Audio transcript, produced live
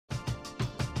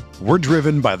We're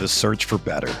driven by the search for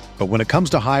better. But when it comes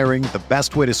to hiring, the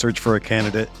best way to search for a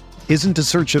candidate isn't to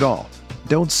search at all.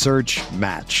 Don't search,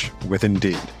 match with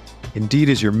Indeed. Indeed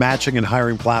is your matching and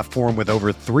hiring platform with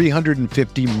over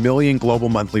 350 million global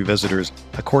monthly visitors,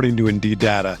 according to Indeed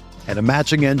data, and a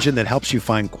matching engine that helps you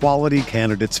find quality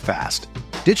candidates fast.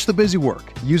 Ditch the busy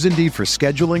work. Use Indeed for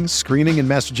scheduling, screening, and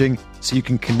messaging so you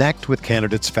can connect with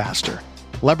candidates faster.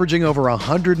 Leveraging over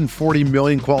 140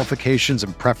 million qualifications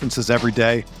and preferences every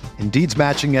day, Indeed's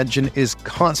matching engine is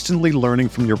constantly learning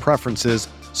from your preferences,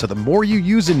 so the more you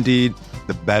use Indeed,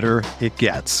 the better it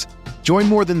gets. Join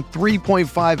more than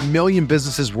 3.5 million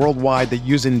businesses worldwide that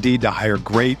use Indeed to hire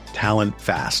great talent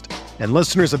fast. And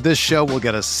listeners of this show will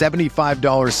get a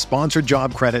 $75 sponsored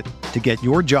job credit to get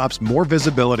your jobs more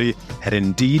visibility at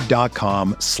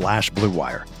Indeed.com/Blue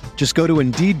Wire. Just go to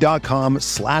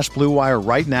Indeed.com/Blue Wire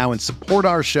right now and support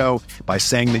our show by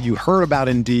saying that you heard about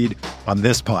Indeed on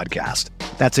this podcast.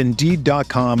 That's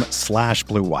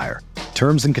Indeed.com/Blue Wire.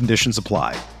 Terms and conditions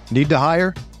apply. Need to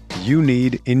hire? You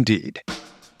need Indeed.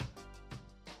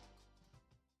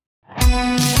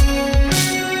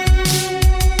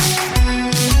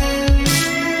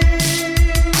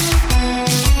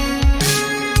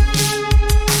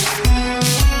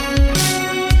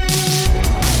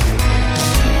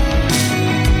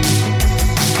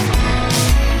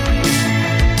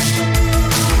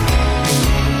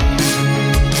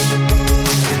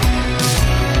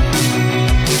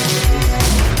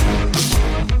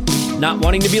 Not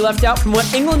wanting to be left out from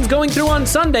what England's going through on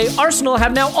Sunday, Arsenal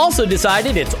have now also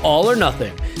decided it's all or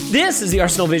nothing. This is the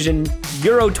Arsenal Vision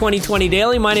Euro 2020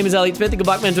 Daily. My name is Elliot Smith, the Good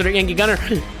Black Man Twitter Yankee Gunner.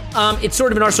 It's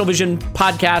sort of an Arsenal Vision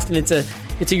podcast, and it's a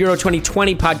Euro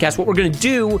 2020 podcast. What we're going to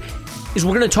do is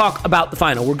we're going to talk about the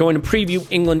final. We're going to preview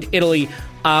England, Italy,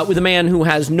 with a man who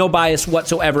has no bias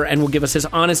whatsoever and will give us his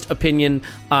honest opinion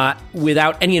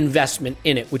without any investment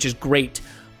in it, which is great.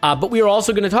 But we are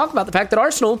also going to talk about the fact that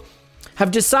Arsenal have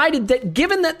decided that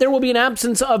given that there will be an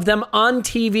absence of them on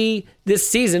TV this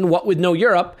season, what with no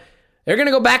Europe, they're going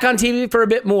to go back on TV for a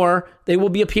bit more. They will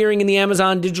be appearing in the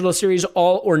Amazon digital series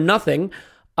All or Nothing.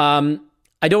 I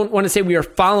don't want to say we are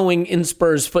following in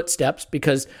Spurs' footsteps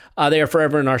because they are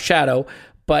forever in our shadow.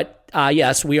 But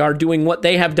yes, we are doing what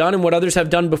they have done and what others have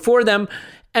done before them.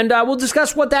 And we'll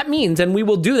discuss what that means. And we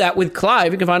will do that with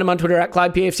Clive. You can find him on Twitter at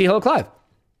ClivePAFC. Hello, Clive.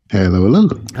 Hello.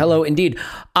 Hello, indeed.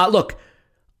 Look,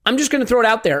 I'm just going to throw it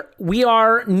out there. We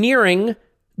are nearing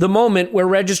the moment where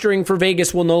registering for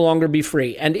Vegas will no longer be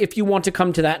free. And if you want to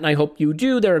come to that, and I hope you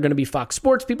do, there are going to be Fox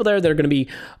Sports people there. There are going to be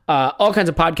all kinds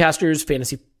of podcasters,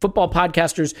 fantasy football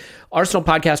podcasters, Arsenal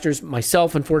podcasters,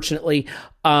 myself, unfortunately.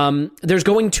 There's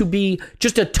going to be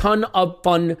just a ton of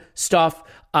fun stuff.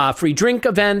 Free drink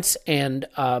events and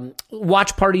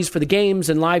watch parties for the games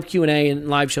and live Q&A and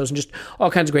live shows and just all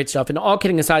kinds of great stuff. And all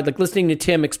kidding aside, like listening to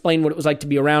Tim explain what it was like to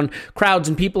be around crowds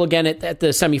and people again at the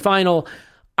semifinal,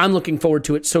 I'm looking forward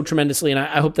to it so tremendously, and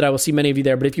I hope that I will see many of you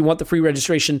there. But if you want the free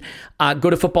registration, go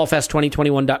to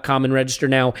footballfest2021.com and register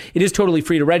now. It is totally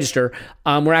free to register.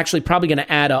 We're actually probably going to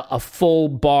add a full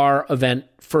bar event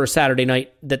for a Saturday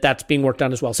night that's being worked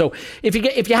on as well. So if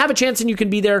you have a chance and you can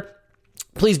be there,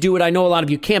 please do it. I know a lot of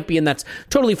you can't be, and that's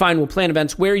totally fine. We'll plan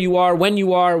events where you are, when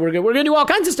you are. We're going to do all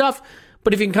kinds of stuff.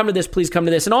 But if you can come to this, please come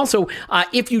to this. And also,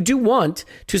 if you do want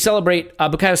to celebrate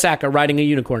Bukayo Saka riding a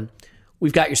unicorn,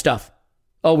 we've got your stuff.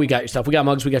 Oh, we got your stuff. We got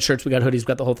mugs, we got shirts, we got hoodies, we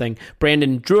got the whole thing.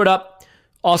 Brandon drew it up,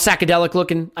 all Sakadelic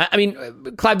looking. I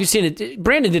mean, Clive, you've seen it.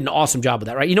 Brandon did an awesome job of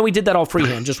that, right? You know, he did that all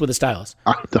freehand, just with a stylus.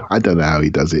 I don't know how he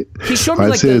does it. He showed me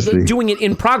like doing it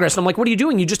in progress. And I'm like, what are you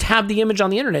doing? You just have the image on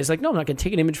the internet. He's like, no, I'm not going to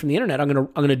take an image from the internet. I'm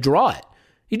going to draw it.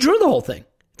 He drew the whole thing.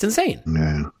 It's insane.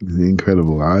 Yeah,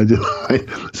 incredible.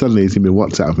 Suddenly he's in my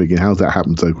WhatsApp thinking, how's that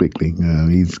happened so quickly?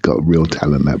 He's got real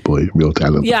talent, that boy. Real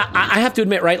talent. Yeah, I have to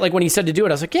admit, right? Like when he said to do it,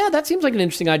 I was like, yeah, that seems like an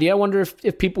interesting idea. I wonder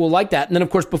if people will like that. And then,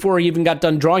 of course, before he even got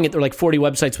done drawing it, there were like 40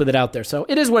 websites with it out there. So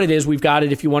it is what it is. We've got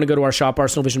it. If you want to go to our shop,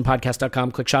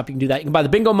 arsenalvisionpodcast.com, click shop, you can do that. You can buy the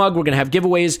bingo mug. We're going to have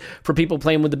giveaways for people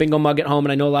playing with the bingo mug at home.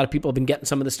 And I know a lot of people have been getting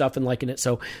some of the stuff and liking it.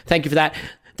 So thank you for that.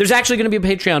 There's actually going to be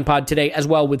a Patreon pod today as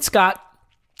well with Scott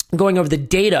going over the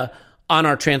data on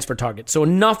our transfer target. So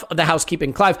enough of the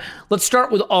housekeeping. Clive, let's start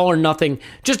with All or Nothing.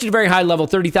 Just at a very high level,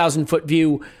 30,000 foot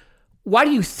view. Why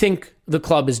do you think the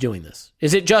club is doing this?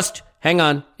 Is it just, hang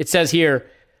on, it says here,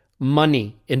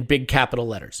 money in big capital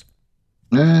letters?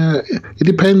 It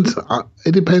depends.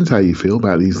 It depends how you feel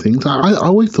about these things. I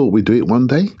always thought we'd do it one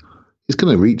day. It's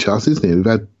going to reach us, isn't it? We've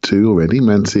had two already,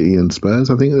 Man City and Spurs,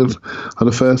 I think, are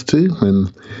the first two,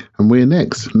 and we're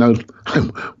next. No,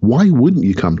 why wouldn't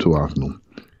you come to Arsenal?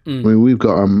 I mean, we've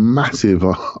got a massive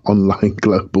online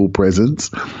global presence.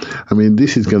 I mean,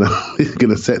 this is gonna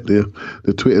set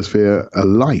the Twitter sphere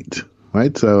alight,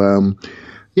 right? So,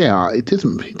 it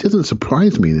doesn't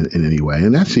surprise me in any way.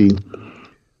 And actually,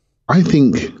 I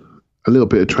think a little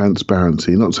bit of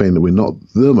transparency. Not saying that we're not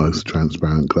the most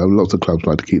transparent club. Lots of clubs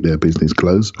like to keep their business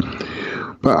closed,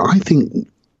 but I think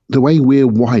the way we're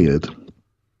wired,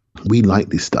 we like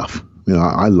this stuff. You know,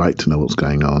 I like to know what's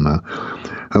going on.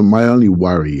 And my only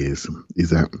worry is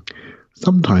that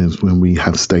sometimes when we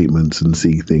have statements and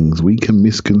see things, we can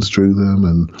misconstrue them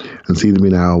and see them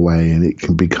in our way, and it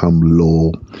can become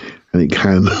law, and it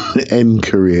can end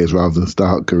careers rather than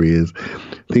start careers.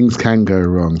 Things can go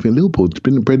wrong. I think Liverpool,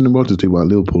 Brendan Rodgers did well at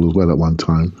Liverpool as well at one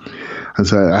time. And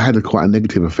so it had quite a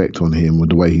negative effect on him with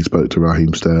the way he spoke to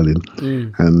Raheem Sterling.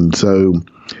 And so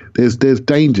there's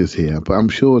dangers here, but I'm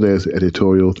sure there's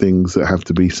editorial things that have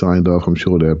to be signed off. I'm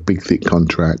sure there are big, thick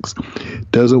contracts.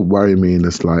 Doesn't worry me in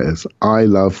the slightest. I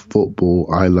love football.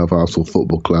 I love Arsenal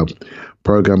Football Club.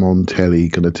 Program on telly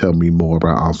going to tell me more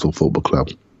about Arsenal Football Club.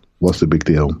 What's the big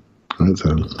deal? Right,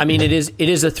 so. I mean, it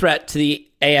is a threat to the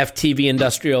AFTV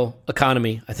industrial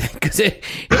economy, I think, because it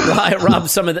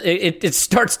robs some of it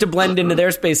starts to blend into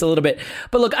their space a little bit.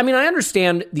 But look, I mean, I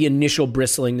understand the initial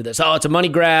bristling to this. Oh, it's a money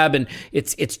grab and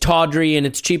it's tawdry and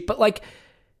it's cheap. But like,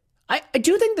 I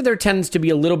do think that there tends to be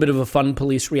a little bit of a fun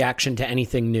police reaction to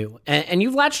anything new. And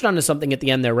you've latched onto something at the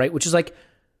end there, right? Which is like,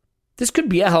 this could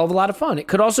be a hell of a lot of fun. It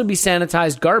could also be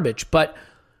sanitized garbage, but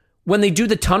when they do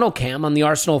the tunnel cam on the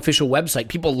Arsenal official website,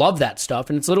 people love that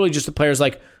stuff. And it's literally just the players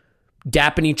like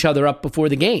dapping each other up before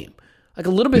the game. Like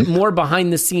a little bit more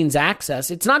behind the scenes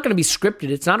access. It's not going to be scripted.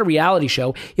 It's not a reality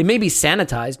show. It may be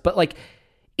sanitized, but like,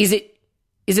 is it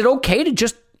okay to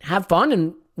just have fun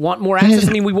and want more access?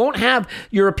 I mean, we won't have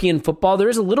European football. There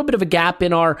is a little bit of a gap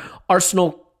in our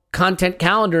Arsenal content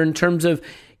calendar in terms of,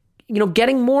 you know,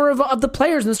 getting more of the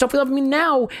players and the stuff we love. I mean,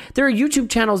 now there are YouTube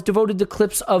channels devoted to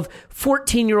clips of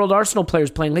 14-year-old Arsenal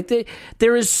players playing. Like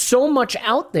there is so much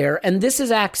out there, and this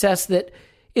is access that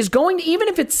is going to, even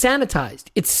if it's sanitized,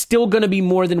 it's still going to be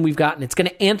more than we've gotten. It's going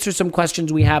to answer some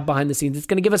questions we have behind the scenes. It's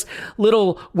going to give us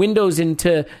little windows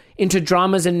into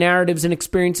dramas and narratives and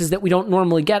experiences that we don't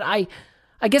normally get. I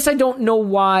guess I don't know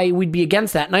why we'd be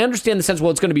against that. And I understand the sense,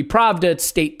 well, it's going to be Pravda, it's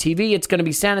state TV, it's going to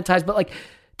be sanitized, but like,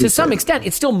 to some extent,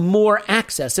 it's still more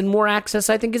access, and more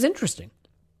access, I think, is interesting.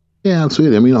 Yeah,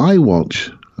 absolutely. I mean, I watch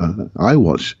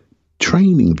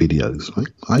training videos. Right?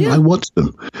 I watch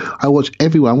them. I watch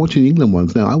everyone. I'm watching England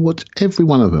ones now. I watch every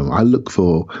one of them. I look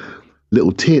for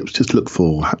little tips. Just look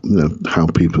for how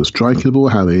people are striking the ball,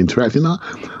 how they're interacting.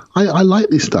 I like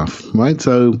this stuff, right?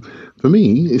 So for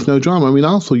me, it's no drama. I mean, I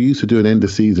also used to do an end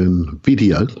of season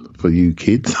video for you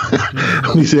kids.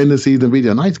 We used to end of season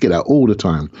video, and I used to get out all the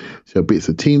time. Show bits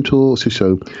of team talks, to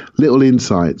show little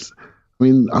insights. I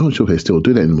mean, I'm not sure if they still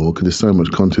do that anymore because there's so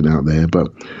much content out there.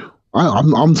 But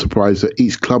I'm surprised that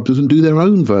each club doesn't do their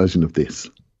own version of this.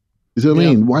 You see what I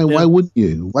mean? Why wouldn't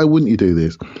you? Why wouldn't you do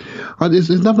this?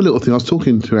 There's another little thing. I was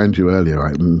talking to Andrew earlier,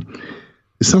 right? And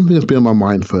it's something that's been on my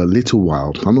mind for a little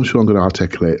while. I'm not sure I'm going to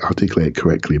articulate it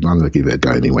correctly, but I'm going to give it a go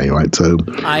anyway, right? So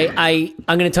I'm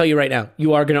going to tell you right now,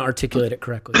 you are going to articulate it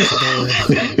correctly. So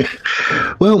don't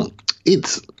worry. Well,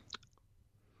 it's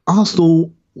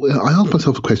Arsenal. I ask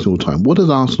myself a question all the time. What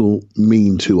does Arsenal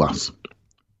mean to us?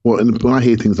 Well, and when I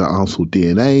hear things like Arsenal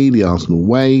DNA, the Arsenal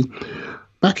way,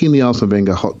 back in the Arsene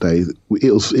Wenger hot days,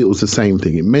 it was the same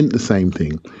thing. It meant the same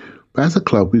thing. But as a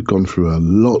club, we've gone through a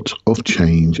lot of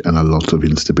change and a lot of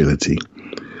instability.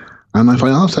 And if I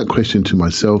ask that question to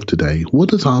myself today, what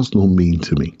does Arsenal mean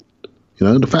to me? You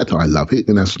know, the fact that I love it,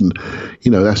 and that's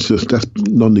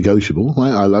non-negotiable,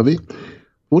 right? I love it.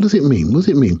 What does it mean? What does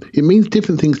it mean? It means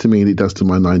different things to me than it does to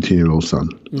my 19-year-old son.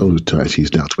 Oh, actually,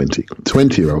 he's now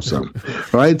 20-year-old son,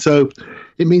 right? So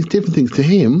it means different things to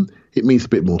him. It means a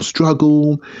bit more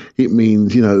struggle. It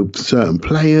means, certain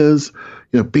players,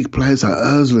 big players like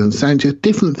Ozil and Sanchez,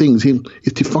 different things.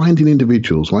 It's defined in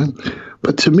individuals, right?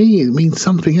 But to me, it means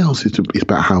something else. It's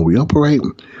about how we operate,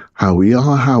 how we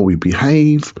are, how we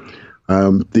behave,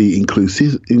 the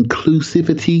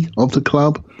inclusivity of the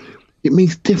club. It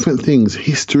means different things.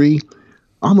 History.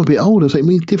 I'm a bit older, so it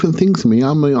means different things to me.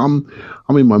 I'm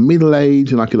in my middle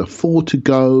age, and I can afford to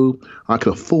go. I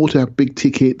can afford to have big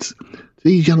tickets.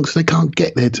 These youngsters, they can't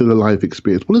get there to the live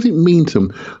experience. What does it mean to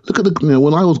them? Look at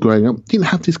when I was growing up, didn't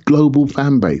have this global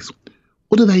fan base.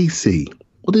 What do they see?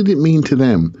 What did it mean to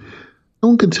them? No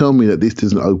one can tell me that this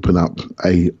doesn't open up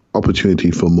a opportunity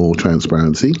for more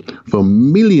transparency for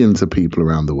millions of people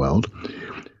around the world.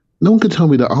 No one can tell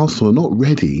me that Arsenal are not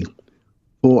ready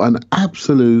for an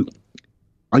absolute,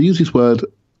 I use this word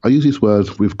I use these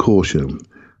words with caution.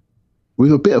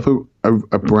 With a bit of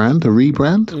a brand, a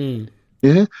rebrand.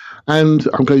 Yeah. And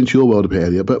I'm going to your world a bit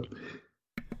earlier, but,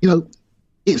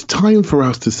 it's time for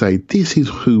us to say, this is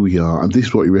who we are and this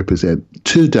is what we represent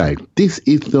today. This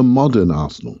is the modern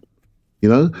Arsenal.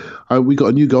 We got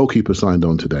a new goalkeeper signed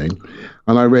on today,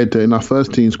 and I read that in our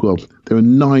first team squad, there are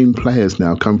 9 players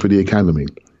now come for the academy.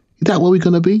 Is that what we're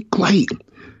going to be? Great.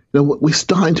 We're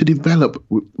starting to develop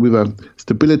with a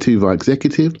stability of our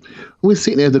executive. We're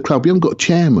sitting there at the club. We haven't got a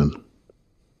chairman.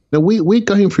 Now, we're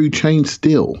going through change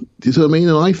still. Do you see what I mean?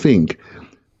 And I think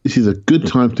this is a good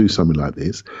time to do something like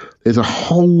this. There's a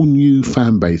whole new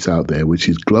fan base out there, which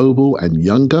is global and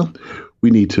younger.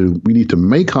 We need to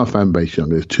make our fan base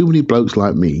younger. There's too many blokes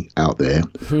like me out there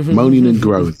moaning and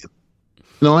groaning.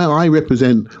 I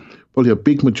represent probably a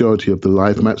big majority of the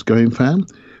live match going fan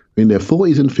in their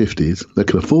 40s and 50s that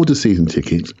can afford the season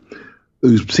tickets,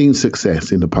 who's seen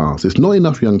success in the past. There's not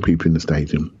enough young people in the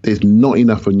stadium. There's not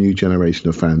enough a new generation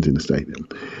of fans in the stadium.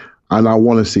 And I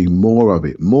want to see more of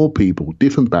it, more people,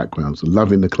 different backgrounds,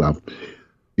 loving the club.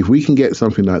 If we can get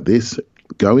something like this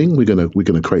going, we're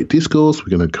gonna create discourse,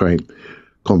 we're gonna create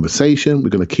conversation, we're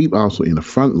gonna keep Arsenal in the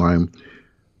front line.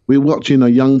 We're watching a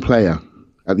young player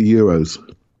at the Euros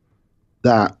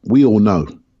that we all know.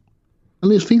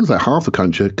 And it feels like half the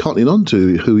country are cottoning on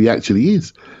to who he actually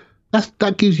is.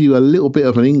 That gives you a little bit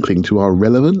of an inkling to our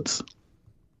relevance.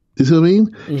 Do you see what I mean?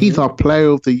 Mm-hmm. He's our player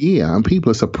of the year, and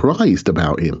people are surprised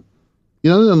about him.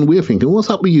 And we're thinking,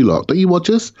 what's up with you lot? Don't you watch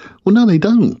us? Well, no, they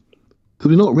don't. Because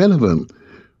we're not relevant.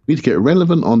 We need to get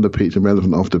relevant on the pitch and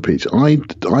relevant off the pitch. I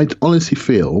honestly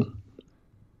feel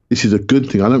this is a good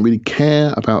thing. I don't really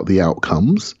care about the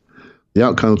outcomes. The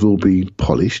outcomes will be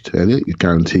polished, Elliot. I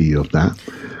guarantee you of that.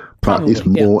 But it's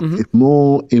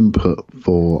more input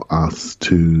for us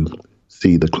to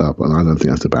see the club, and I don't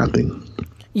think that's a bad thing.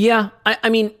 Yeah, I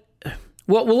mean,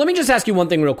 well, let me just ask you one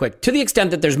thing real quick. To the extent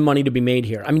that there's money to be made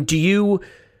here, I mean,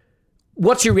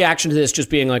 what's your reaction to this? Just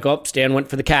being like, oh, Stan went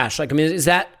for the cash. Like, I mean, is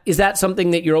that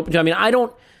something that you're open to? I mean, I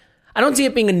don't see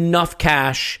it being enough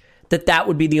cash that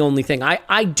would be the only thing.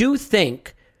 I do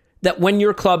think that when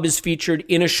your club is featured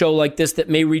in a show like this that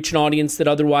may reach an audience that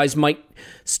otherwise might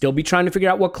still be trying to figure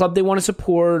out what club they want to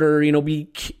support or, be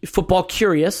football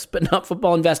curious, but not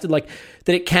football invested, like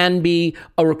that it can be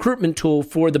a recruitment tool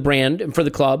for the brand and for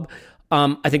the club.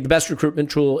 I think the best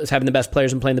recruitment tool is having the best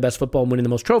players and playing the best football and winning the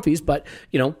most trophies, but,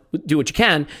 do what you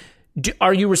can.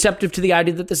 Are you receptive to the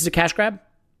idea that this is a cash grab?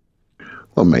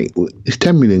 Well, mate, it's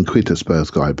 10 million quid to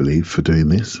Spurs guy, I believe, for doing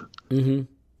this. Mm-hmm.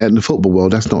 In the football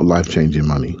world, that's not life-changing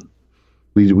money.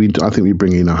 I think we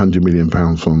bring in £100 million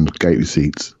from gate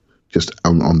receipts just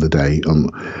on the day,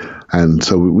 and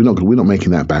so we're not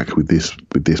making that back with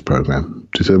this program.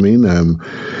 Do you see what I mean?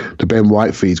 The Ben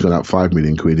White fee's gone up £5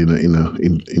 million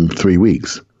in 3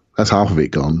 weeks. That's half of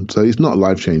it gone. So it's not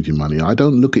life changing money. I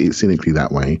don't look at it cynically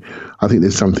that way. I think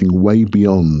there's something way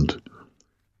beyond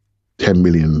 £10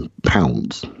 million,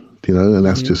 and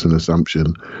that's just an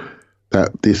assumption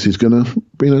that this is going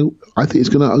to, I think it's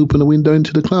going to open a window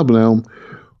into the club. Now,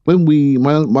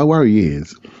 my worry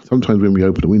is sometimes when we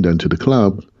open a window into the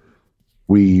club,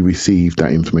 we receive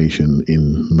that information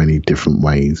in many different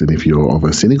ways. And if you're of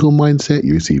a cynical mindset,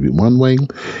 you receive it one way.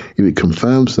 If it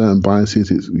confirms certain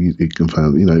biases, it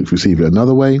confirms, if you receive it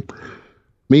another way.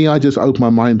 Me, I just open my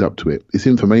mind up to it. It's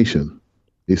information.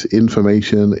 It's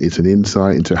information. It's an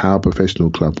insight into how a professional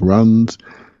club runs.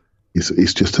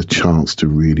 It's just a chance to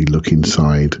really look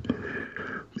inside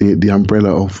the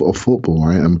umbrella of football,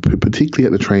 right? And particularly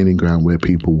at the training ground where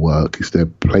people work. It's their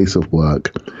place of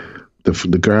work.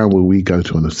 The ground where we go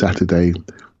to on a Saturday,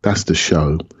 that's the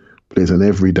show. But there's an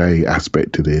everyday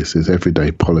aspect to this. There's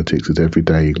everyday politics. There's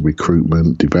everyday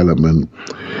recruitment, development,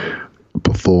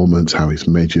 performance, how it's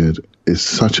measured.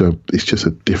 It's just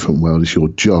a different world. It's your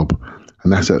job.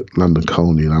 And that's at London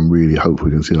Colney. And I'm really hopeful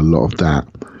we can see a lot of that.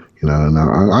 And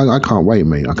I can't wait,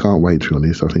 mate. I can't wait, to be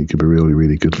honest. I think it could be really,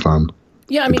 really good fun.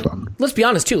 Yeah, I mean, let's be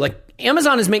honest, too. Like,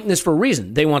 Amazon is making this for a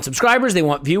reason. They want subscribers. They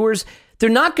want viewers. They're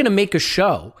not going to make a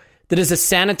show that is a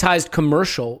sanitized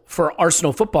commercial for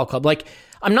Arsenal Football Club. Like,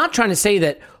 I'm not trying to say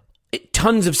that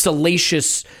tons of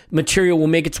salacious material will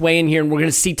make its way in here and we're going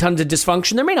to see tons of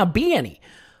dysfunction. There may not be any.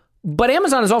 But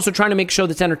Amazon is also trying to make a show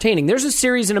that's entertaining. There's a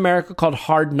series in America called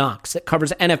Hard Knocks that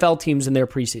covers NFL teams in their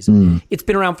preseason. It's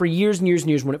been around for years and years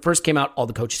and years. When it first came out, all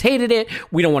the coaches hated it.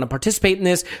 We don't want to participate in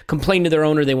this. Complain to their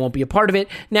owner they won't be a part of it.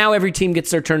 Now every team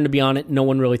gets their turn to be on it. No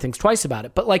one really thinks twice about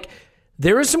it. But like,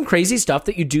 there is some crazy stuff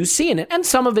that you do see in it. And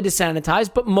some of it is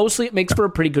sanitized, but mostly it makes for a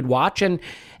pretty good watch. And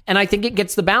I think it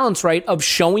gets the balance right of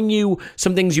showing you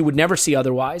some things you would never see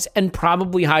otherwise and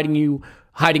probably hiding you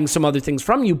hiding some other things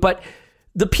from you. But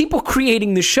the people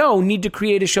creating the show need to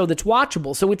create a show that's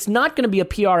watchable. So it's not going to be a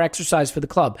PR exercise for the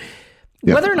club.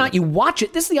 Yep. Whether or not you watch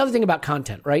it, this is the other thing about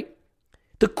content, right?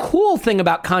 The cool thing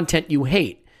about content you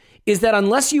hate is that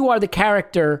unless you are the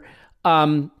character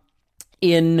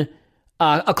in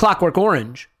A Clockwork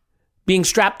Orange, being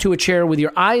strapped to a chair with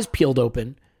your eyes peeled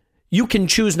open, you can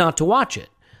choose not to watch it.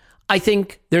 I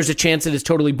think there's a chance that it's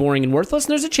totally boring and worthless,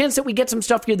 and there's a chance that we get some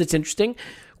stuff here that's interesting.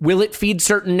 Will it feed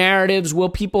certain narratives? Will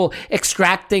people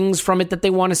extract things from it that they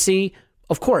want to see?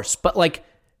 Of course, but like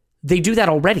they do that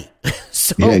already.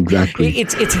 So yeah, exactly.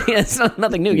 It's not,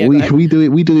 nothing new. Yeah, we do it.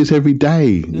 We do this every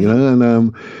day, you know.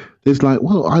 And there's like,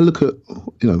 well, I look at,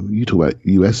 you know, you talk about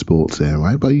US sports there,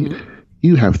 right? But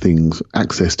you have things,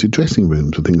 access to dressing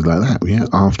rooms and things like that. Yeah,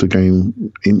 after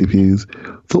game interviews.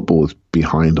 Football is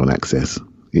behind on access.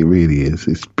 It really is.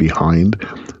 It's behind.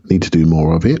 Need to do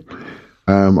more of it.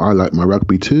 I like my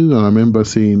rugby too, and I remember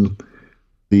seeing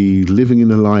the Living in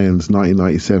the Lions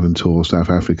 1997 tour of South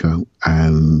Africa,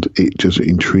 and it just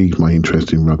intrigued my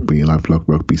interest in rugby, and I've loved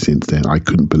rugby since then. I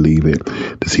couldn't believe it,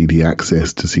 to see the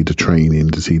access, to see the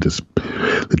training, to see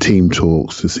the team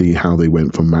talks, to see how they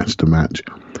went from match to match.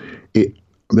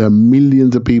 There are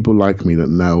millions of people like me that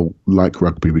now like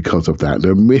rugby because of that.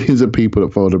 There are millions of people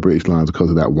that follow the British Lions because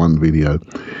of that one video.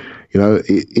 You know,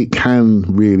 it can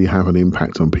really have an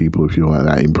impact on people if you're at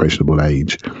that impressionable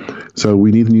age. So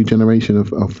we need a new generation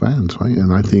of fans, right?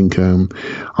 And I think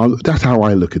that's how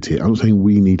I look at it. I'm not saying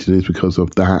we need to do this because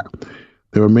of that.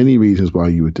 There are many reasons why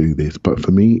you would do this. But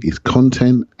for me, it's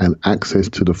content and access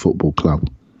to the football club.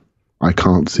 I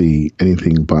can't see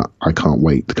anything, but I can't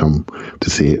wait to come to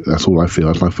see it. That's all I feel.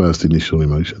 That's my first initial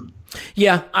emotion.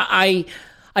 Yeah, I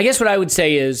guess what I would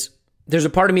say is there's a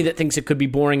part of me that thinks it could be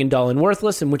boring and dull and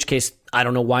worthless, in which case I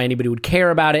don't know why anybody would care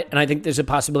about it. And I think there's a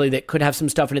possibility that it could have some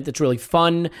stuff in it that's really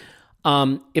fun.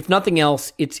 If nothing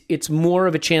else, it's more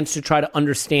of a chance to try to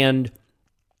understand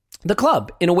the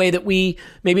club in a way that we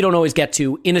maybe don't always get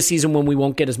to in a season when we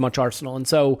won't get as much Arsenal. And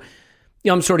so, you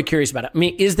know, I'm sort of curious about it. I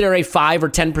mean, is there a 5 or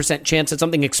 10% chance that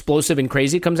something explosive and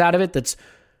crazy comes out of it that's,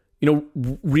 you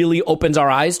know, really opens our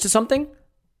eyes to something?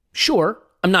 Sure.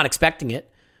 I'm not expecting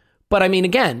it. But I mean,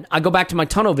 again, I go back to my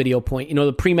tunnel video point, you know,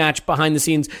 the pre-match behind the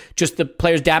scenes, just the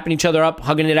players dapping each other up,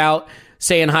 hugging it out,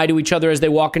 saying hi to each other as they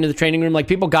walk into the training room. Like,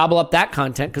 people gobble up that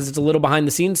content because it's a little behind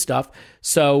the scenes stuff.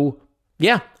 So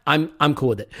yeah, I'm cool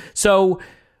with it. So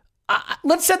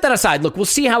let's set that aside. Look, we'll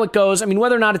see how it goes. I mean,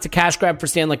 whether or not it's a cash grab for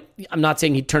Stan, like, I'm not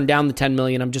saying he'd turn down the $10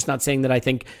 million. I'm just not saying that I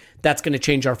think that's going to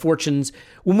change our fortunes.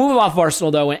 We'll move off of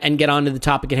Arsenal, though, and get on to the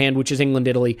topic at hand, which is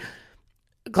England-Italy.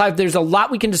 Clive, there's a lot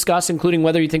we can discuss, including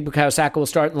whether you think Bukayo Saka will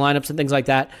start in the lineups and things like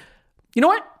that. You know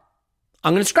what?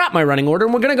 I'm going to scrap my running order,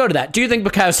 and we're going to go to that. Do you think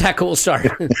Bukayo Saka will start?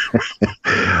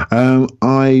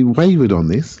 I wavered on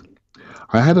this.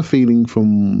 I had a feeling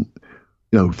from...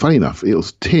 You know, funny enough, it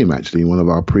was Tim actually, one of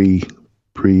our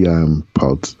pre-tournament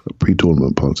pods,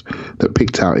 that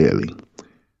picked out Italy.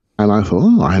 And I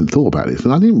thought, I hadn't thought about this.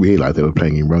 And I didn't realise they were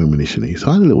playing in Rome initially. So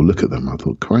I had a little look at them. I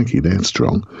thought, crikey, they're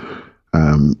strong.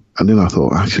 And then I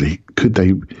thought, actually, could they,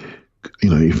 you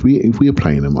know, if we are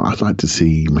playing them, I'd like to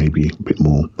see maybe a bit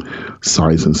more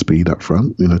size and speed up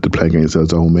front, you know, to play against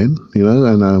those old men, you know.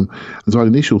 And so I had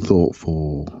initial thought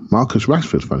for Marcus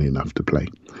Rashford, funny enough, to play.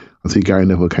 I see Gary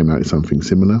Neville came out with something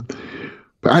similar.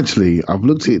 But actually, I've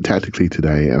looked at it tactically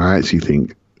today, and I actually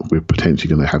think we're potentially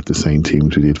going to have the same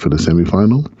teams we did for the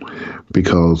semi-final,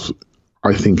 because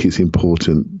I think it's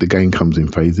important. The game comes in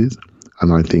phases,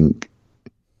 and I think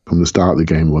from the start of the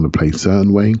game, we want to play a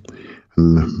certain way,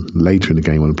 and later in the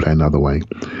game, we want to play another way.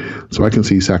 So I can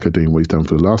see Saka doing what he's done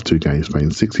for the last two games, playing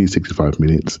 60, 65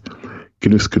 minutes,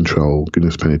 giving us control, giving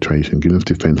us penetration, giving us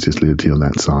defensive solidity on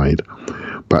that side,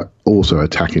 but also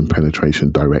attacking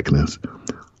penetration directness.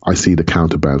 I see the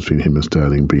counterbalance between him and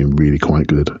Sterling being really quite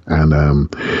good. And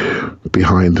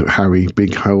behind Harry,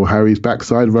 Harry's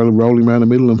backside, rolling around the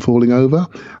middle and falling over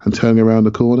and turning around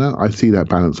the corner, I see that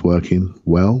balance working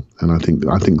well. And I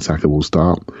think Saka will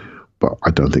start, but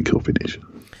I don't think he'll finish.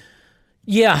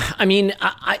 Yeah, I mean,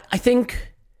 I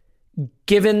think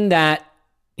given that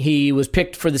he was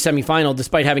picked for the semifinal,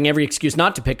 despite having every excuse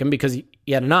not to pick him because he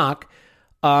had a knock,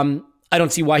 I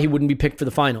don't see why he wouldn't be picked for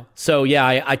the final. So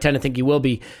yeah, I tend to think he will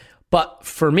be. But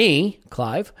for me,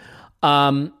 Clive,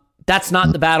 that's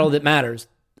not the battle that matters.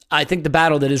 I think the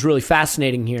battle that is really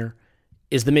fascinating here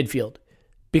is the midfield.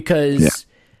 Because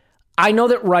I know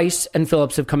that Rice and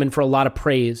Phillips have come in for a lot of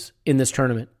praise in this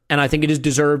tournament. And I think it is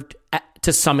deserved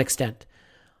to some extent.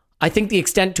 I think the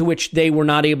extent to which they were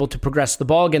not able to progress the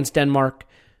ball against Denmark,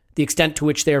 the extent to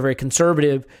which they're very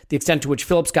conservative, the extent to which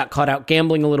Phillips got caught out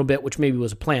gambling a little bit, which maybe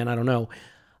was a plan. I don't know.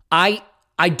 I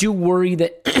do worry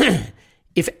that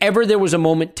if ever there was a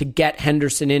moment to get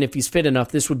Henderson in, if he's fit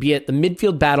enough, this would be it. The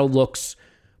midfield battle looks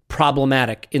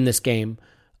problematic in this game.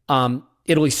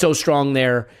 Italy's so strong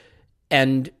there,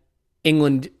 and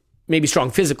England maybe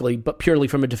strong physically, but purely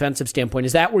from a defensive standpoint.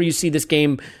 Is that where you see this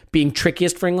game being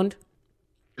trickiest for England?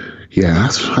 Yeah,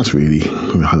 that's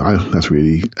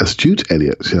really astute,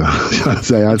 Elliot. Shall I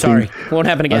say? Sorry, won't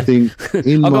happen again. I think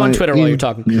I'll go on Twitter while you're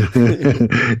talking.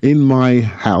 In my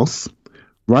house,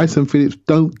 Rice and Phillips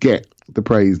don't get the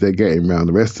praise they're getting around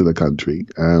the rest of the country,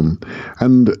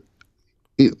 and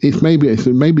it's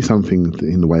maybe something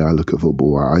in the way I look at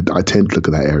football. I tend to look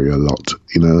at that area a lot,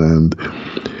 and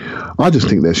I just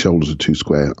think their shoulders are too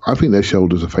square. I think their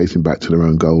shoulders are facing back to their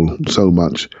own goal so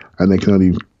much, and they can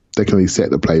only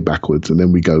set the play backwards, and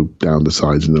then we go down the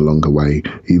sides in a longer way,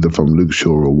 either from Luke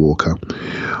Shaw or Walker.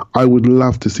 I would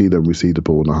love to see them receive the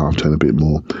ball in the half-turn a bit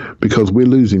more, because we're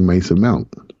losing Mason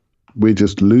Mount. We're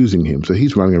just losing him. So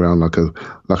he's running around like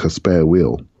a spare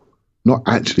wheel, not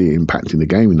actually impacting the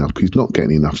game enough because he's not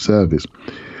getting enough service.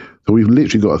 So we've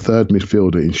literally got a third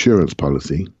midfielder insurance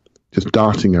policy, just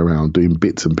darting around doing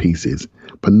bits and pieces,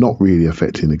 but not really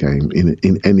affecting the game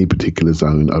in any particular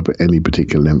zone over any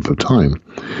particular length of time.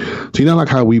 So like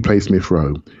how we play Smith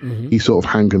Rowe, he sort of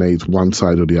hand grenades one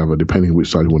side or the other, depending on which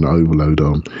side you want to overload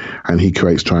on, and he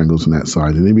creates triangles on that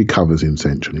side, and then he covers in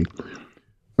centrally.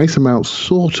 Mason Mount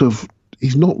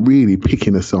he's not really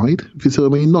picking a side, if you see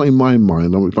what I mean. Not in my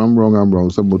mind. If I'm wrong, I'm wrong.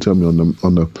 Someone will tell me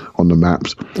on the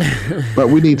maps. But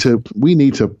he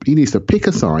needs to pick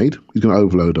a side he's going to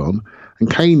overload on,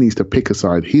 and Kane needs to pick a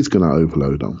side he's going to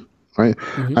overload on, right?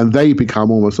 And they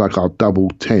become almost like our double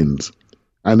 10s.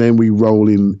 And then we roll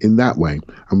in that way,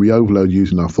 and we overload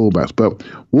using our fullbacks. But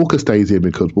Walker stays in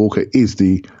because Walker is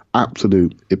the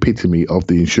absolute epitome of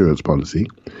the insurance policy.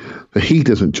 So he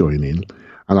doesn't join in.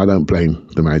 And I don't blame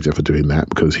the manager for doing that,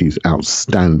 because he's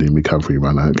outstanding recovery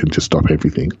runner and can just stop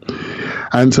everything.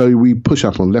 And so we push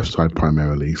up on left side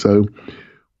primarily. So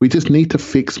we just need to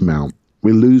fix Mount.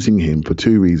 We're losing him for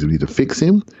two reasons. We need to fix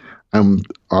him. And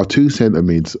our two centre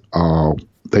mids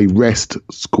they rest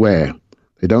square.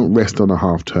 They don't rest on a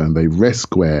half turn. They rest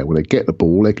square. When they get the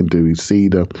ball, all they can do is see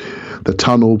the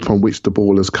tunnel from which the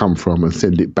ball has come from and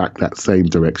send it back that same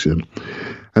direction.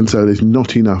 And so there's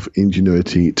not enough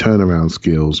ingenuity, turnaround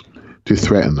skills to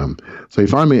threaten them. So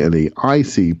if I'm Italy, I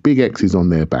see big X's on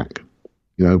their back.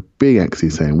 Big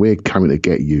X's saying, we're coming to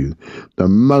get you. The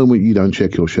moment you don't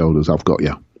check your shoulders, I've got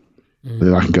you.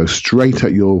 Then I can go straight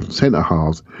at your centre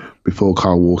halves before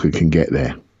Kyle Walker can get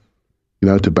there,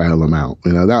 to bail them out.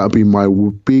 That would be my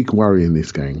big worry in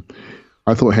this game.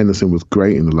 I thought Henderson was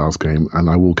great in the last game, and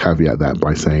I will caveat that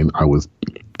by saying I was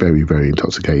very, very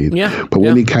intoxicated. But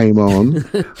when he came on,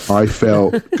 I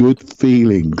felt good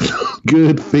feelings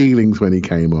when he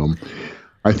came on.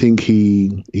 I think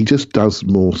he just does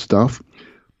more stuff.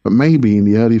 But maybe in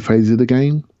the early phases of the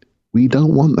game, we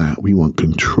don't want that. We want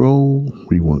control.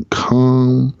 We want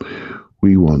calm.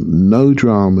 We want no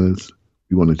dramas.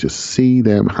 We want to just see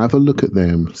them, have a look at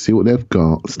them, see what they've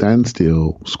got, stand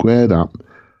still, squared up.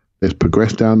 Let's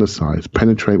progress down the sides,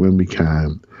 penetrate when we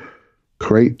can,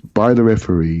 create by the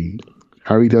referee.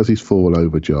 Harry does his fall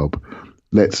over job.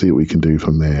 Let's see what we can do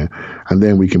from there. And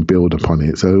then we can build upon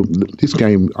it. So this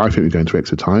game, I think we're going to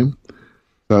extra time.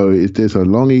 So there's a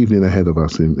long evening ahead of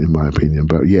us, in my opinion.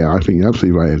 But yeah, I think you're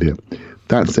absolutely right, Elliot.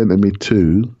 That centre mid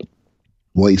too,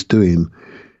 what he's doing,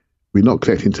 we're not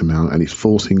collecting to Mount, and it's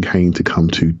forcing Kane to come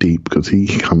too deep because he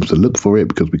comes to look for it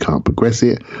because we can't progress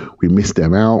it. We miss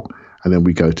them out. And then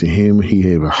we go to him.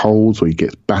 He either holds or he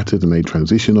gets battered and they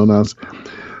transition on us.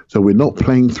 So we're not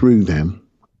playing through them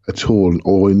at all,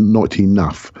 or not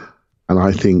enough. And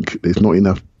I think there's not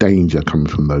enough danger coming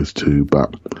from those two.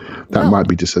 But that might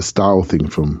be just a style thing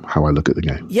from how I look at the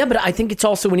game. Yeah, but I think it's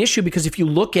also an issue because if you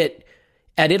look at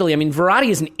Italy, I mean, Verratti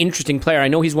is an interesting player. I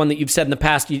know he's one that you've said in the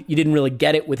past you didn't really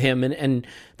get it with him and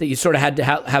that you sort of had to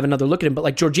have another look at him. But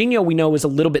like Jorginho, we know is a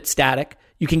little bit static.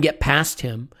 You can get past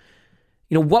him.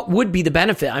 What would be the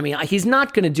benefit? I mean, he's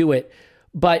not going to do it.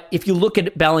 But if you look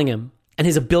at Bellingham and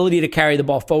his ability to carry the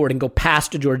ball forward and go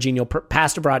past to Jorginho,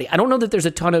 past to Verratti, I don't know that there's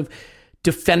a ton of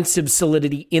defensive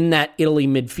solidity in that Italy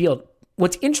midfield.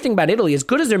 What's interesting about Italy, as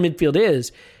good as their midfield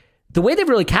is, the way they've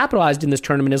really capitalized in this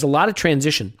tournament is a lot of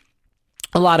transition,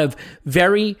 a lot of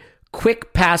very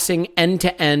quick passing,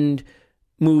 end-to-end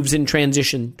moves in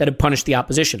transition that have punished the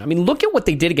opposition. I mean, look at what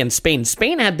they did against Spain.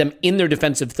 Spain had them in their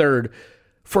defensive third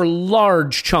for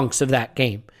large chunks of that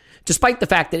game, despite the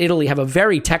fact that Italy have a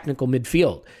very technical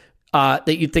midfield.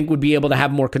 that you'd think would be able to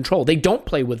have more control. They don't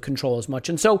play with control as much.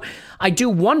 And so I do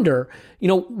wonder,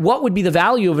 what would be the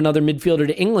value of another midfielder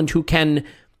to England who can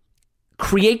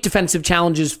create defensive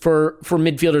challenges for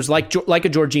midfielders like a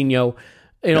Jorginho,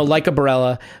 like a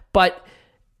Barella. But,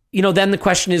 then the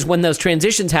question is, when those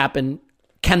transitions happen,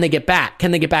 can they get back?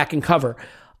 Can they get back and cover?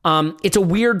 It's a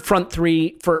weird front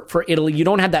three for Italy. You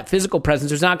don't have that physical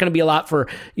presence. There's not going to be a lot for,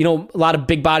 a lot of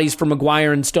big bodies for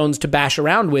Maguire and Stones to bash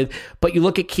around with. But you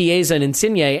look at Chiesa and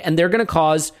Insigne, and they're going to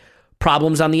cause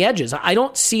problems on the edges. I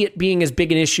don't see it being as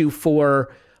big an issue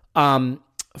for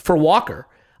Walker.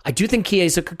 I do think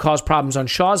Chiesa could cause problems on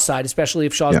Shaw's side, especially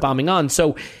if Shaw's bombing on.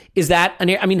 So is that,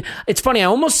 it's funny. I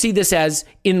almost see this as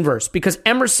inverse because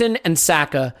Emerson and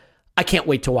Saka, I can't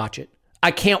wait to watch it.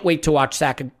 I can't wait to watch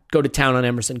Saka go to town on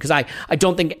Emerson because I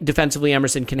don't think defensively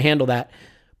Emerson can handle that.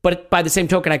 But by the same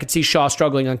token, I could see Shaw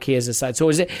struggling on Chiesa's side. So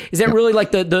is that really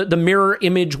like the mirror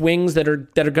image wings that are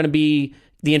going to be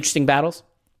the interesting battles?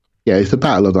 Yeah, it's the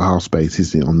battle of the half space,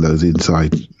 isn't it, on those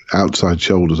outside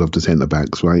shoulders of the centre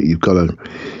backs, right? You've got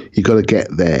to get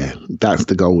there. That's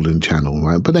the golden channel,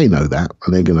 right? But they know that,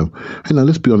 and they're going to.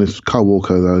 Let's be honest. Kyle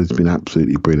Walker, though, has been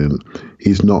absolutely brilliant.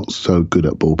 He's not so good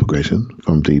at ball progression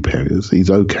from deep areas. He's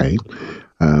okay.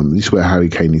 This is where Harry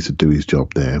Kane needs to do his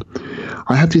job there.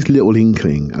 I have this little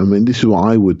inkling. This is what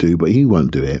I would do, but he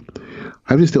won't do it.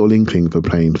 I have this little inkling for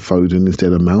playing Foden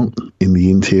instead of Mount in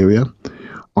the interior.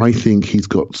 I think he's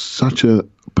got such a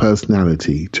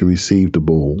personality to receive the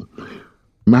ball.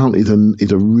 Mount is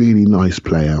a really nice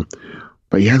player,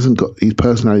 but he hasn't got his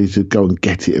personality to go and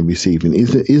get it and receive it.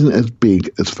 Isn't as big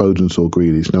as Foden or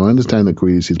Grealish. Now, I understand that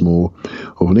Grealish is more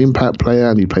of an impact player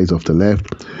and he plays off the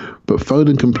left, but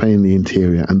Foden can play in the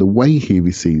interior, and the way he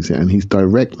receives it and his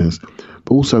directness,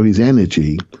 but also his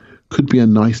energy, could be a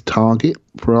nice target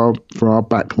for our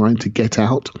back line to get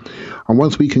out. And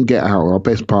once we can get out, our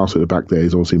best passer at the back there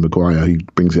is obviously Maguire. He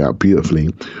brings it out beautifully.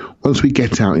 Once we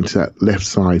get out into that left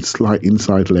side, slight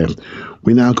inside left,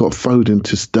 we now got Foden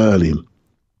to Sterling. Do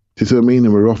you see what I mean?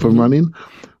 And we're off and running.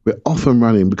 We're off and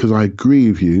running because I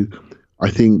agree with you. I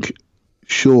think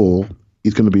Shaw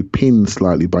is going to be pinned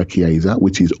slightly by Chiesa,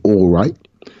 which is all right,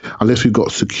 unless we've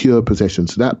got secure possession.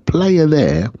 So that player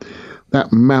there,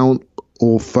 that Mount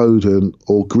or Foden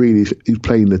or Grealish, who's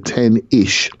playing the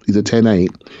 10-ish, he's a 10-8,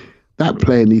 that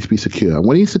player needs to be secure. And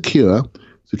when he's secure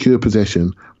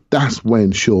possession, that's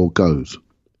when Shaw goes.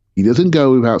 He doesn't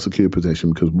go without secure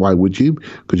possession because why would you?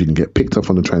 Because you can get picked up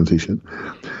on the transition.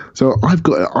 So I've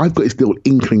got this little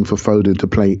inkling for Foden to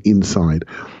play inside.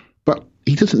 But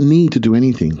he doesn't need to do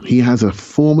anything. He has a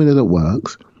formula that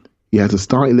works. He has a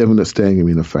start 11 that's staring him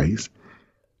in the face.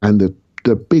 And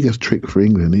the biggest trick for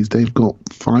England is they've got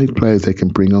 5 players they can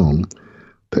bring on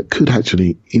that could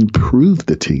actually improve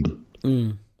the team.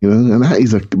 And that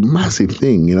is a massive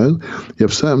thing. You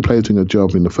have certain players doing a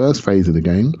job in the first phase of the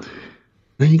game.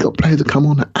 Then you've got players that come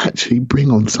on and actually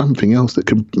bring on something else that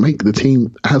can make the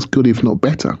team as good, if not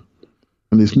better.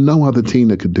 And there's no other team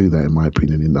that could do that, in my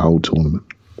opinion, in the whole tournament.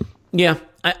 Yeah,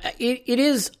 it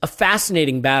is a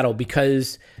fascinating battle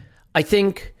because I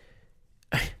think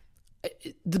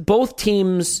both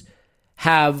teams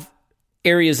have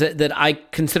areas that I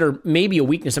consider maybe a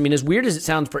weakness. As weird as it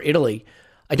sounds for Italy,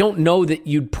 I don't know that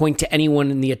you'd point to anyone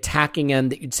in the attacking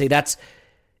end that you'd say that's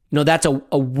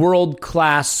a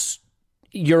world-class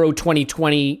Euro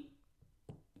 2020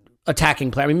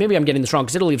 attacking player. Maybe I'm getting this wrong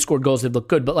because Italy have scored goals that look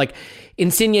good, but like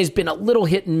Insigne's been a little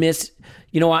hit and miss.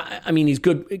 He's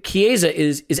good. Chiesa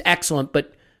is excellent,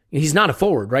 but he's not a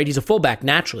forward, right? He's a fullback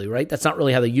naturally, right? That's not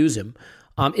really how they use him.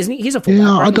 Isn't he? He's a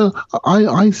fullback. Yeah,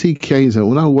 I see Chiesa,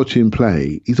 when I watch him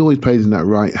play, he's always plays in that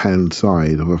right-hand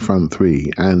side of a front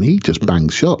three, and he just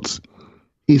bangs shots.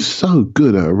 He's so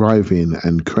good at arriving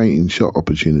and creating shot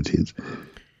opportunities.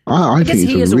 I think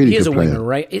he's a really good player. Winger,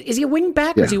 right? Is he a wing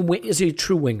back or is he a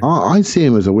true winger? I see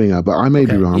him as a winger, but I may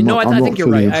be wrong. I think you're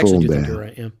right. I actually do think you're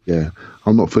right. Yeah,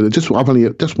 I'm not fully. Just where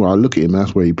I look at him,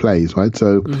 that's where he plays, right?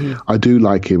 So I do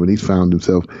like him, and he's found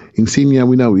himself. Insigne,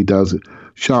 we know what he does.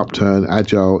 Sharp turn,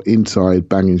 agile, inside,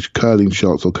 banging, curling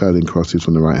shots or curling crosses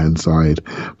from the right-hand side,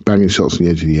 banging shots from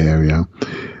the edge of the area.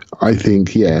 I think,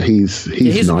 he's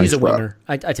nice. He's a winger.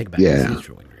 I take it back. Yeah. He's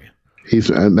a winger.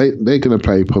 And they're going to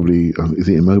play probably, is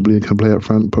it Immobile can play up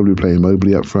front? Probably play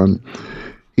Immobile up front.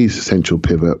 He's a central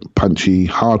pivot, punchy,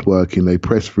 hard-working. They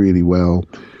press really well.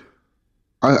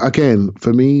 Again,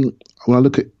 for me, when I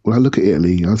look at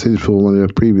Italy, I said this for one of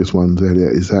the previous ones earlier,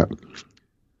 is that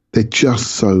they're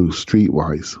just so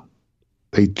streetwise.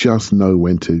 They just know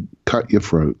when to cut your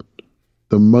throat.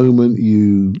 The moment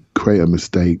you create a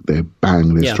mistake, they're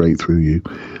straight through you.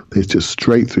 They're just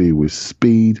straight through you with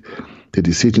speed. The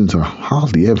decisions are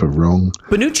hardly ever wrong.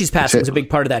 Bonucci's passing is a big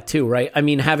part of that too, right? I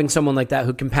mean, having someone like that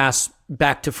who can pass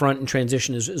back to front in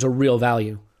transition is a real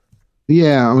value.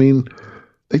 Yeah, I mean,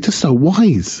 they're just so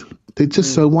wise. They're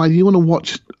just so wise. You want to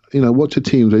watch a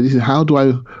team. This is how do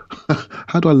I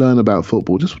learn about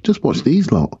football? Just watch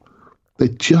these lot. They're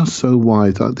just so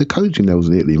wise. The coaching levels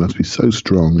in Italy must be so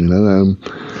strong.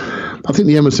 I think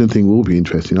the Emerson thing will be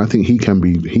interesting. I think he can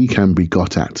be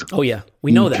got at. Oh yeah,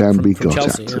 we know that from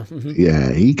Chelsea. Yeah. Mm-hmm.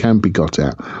 Yeah, he can be got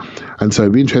at, and so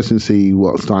it'll be interesting to see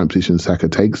what starting position Saka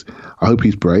takes. I hope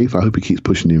he's brave. I hope he keeps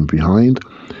pushing him behind.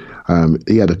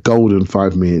 He had a golden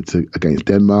 5 minutes against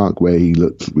Denmark where we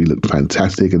looked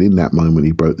fantastic, and in that moment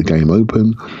he broke the game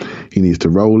open. He needs to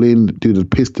roll in, do the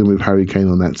piston with Harry Kane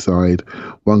on that side.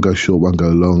 One goes short, one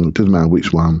goes long. It doesn't matter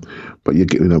which one, but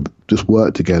just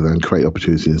work together and create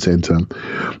opportunity in the centre.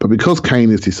 But because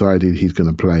Kane has decided he's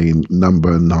going to play in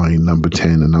number 9, number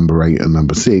 10, and number 8 and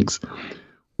number 6,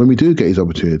 when we do get his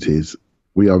opportunities,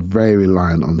 we are very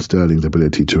reliant on Sterling's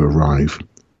ability to arrive.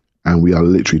 And we are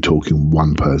literally talking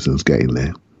one person's getting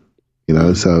there,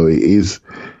 So it is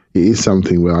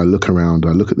something where I look around,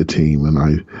 I look at the team, and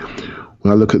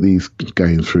when I look at these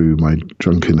games through my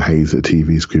drunken haze at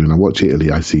TV screen, and I watch Italy,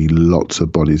 I see lots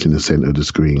of bodies in the centre of the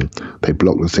screen. They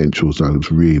block the central zones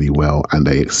really well, and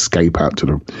they escape out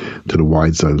to the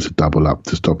wide zones to double up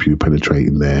to stop you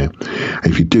penetrating there. And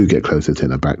if you do get close to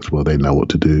centre backs, well, they know what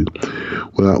to do.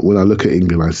 When I look at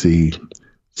England, I see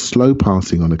slow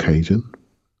passing on occasion.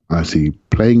 I see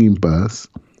playing in bursts,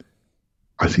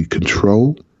 I see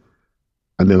control,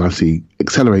 and then I see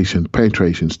acceleration,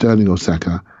 penetration, Sterling or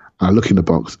Saka. I look in the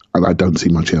box and I don't see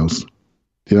much else.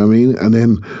 You know what I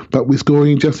mean? But we're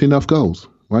scoring just enough goals,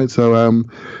 right? So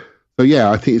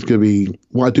yeah, I think it's going to be,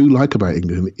 what I do like about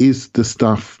England is the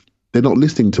stuff, they're not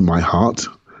listening to my heart.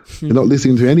 They're not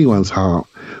listening to anyone's heart.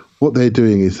 What they're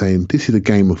doing is saying, this is a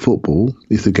game of football.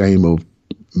 It's a game of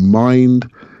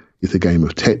mind. It's a game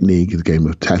of technique, it's a game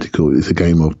of tactical, it's a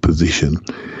game of position.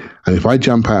 And if I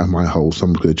jump out of my hole,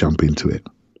 someone's going to jump into it.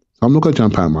 So I'm not going to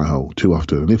jump out of my hole too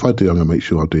often. And if I do, I'm going to make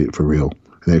sure I do it for real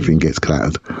and everything gets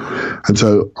clattered. And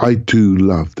so I do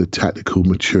love the tactical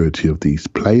maturity of these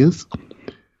players.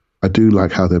 I do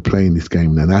like how they're playing this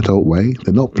game in an adult way.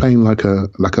 They're not playing like a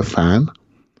fan.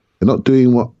 They're not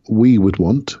doing what we would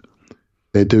want.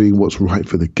 They're doing what's right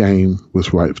for the game,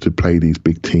 what's right to play these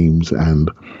big teams,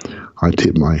 and I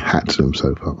tip my hat to them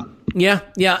so far. Yeah.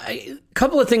 A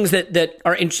couple of things that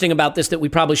are interesting about this that we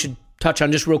probably should touch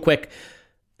on just real quick.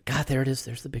 God, there it is.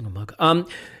 There's the bingo mug.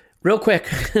 Real quick.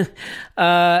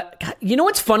 God, you know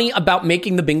what's funny about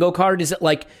making the bingo card is that,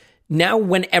 like, now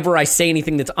whenever I say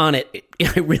anything that's on it,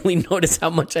 I really notice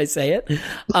how much I say it.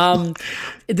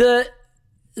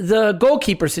 The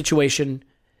goalkeeper situation,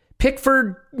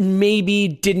 Pickford maybe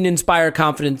didn't inspire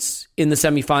confidence in the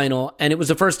semifinal, and it was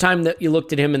the first time that you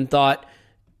looked at him and thought,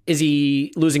 is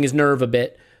he losing his nerve a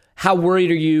bit? How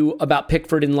worried are you about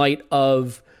Pickford in light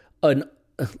of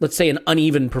let's say, an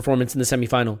uneven performance in the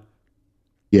semifinal?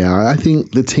 Yeah, I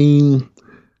think the team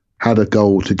had a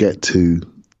goal to get to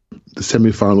the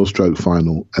semi-final stroke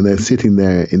final, and they're sitting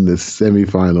there in the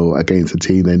semi-final against a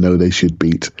team they know they should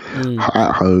beat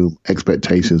at home,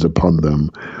 expectations upon them.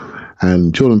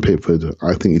 And Jordan Pickford,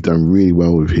 I think he's done really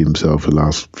well with himself the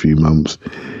last few months.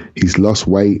 He's lost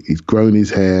weight, he's grown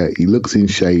his hair, he looks in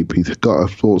shape, he's got a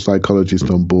sports psychologist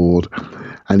on board,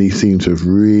 and he seems to have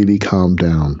really calmed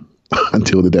down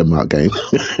until the Denmark game,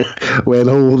 when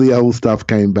all the old stuff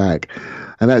came back.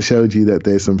 And that showed you that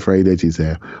there's some frayed edges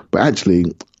there. But I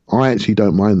actually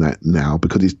don't mind that now,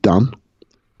 because it's done.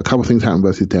 A couple of things happened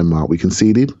versus Denmark. We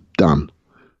conceded, done.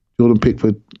 Jordan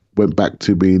Pickford went back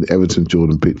to being Everton's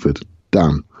Jordan Pickford.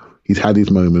 Done. He's had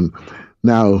his moment.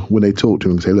 Now, when they talk to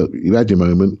him and say, look, you had your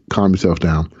moment, calm yourself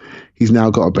down, he's now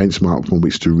got a benchmark from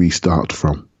which to restart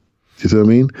from. Do you see what I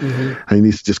mean? Mm-hmm. And he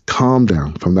needs to just calm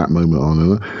down from that moment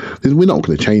on. And we're not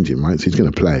going to change him, right? So he's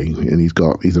going to play, and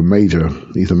he's a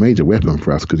major weapon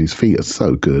for us because his feet are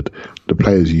so good. The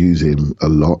players use him a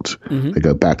lot. Mm-hmm. They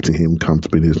go back to him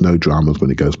comfortably. There's no dramas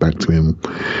when it goes back to him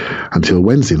until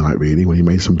Wednesday night, really, when he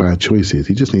made some bad choices.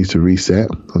 He just needs to reset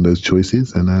on those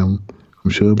choices, and I'm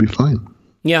sure he'll be fine.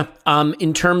 Yeah.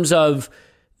 In terms of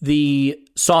the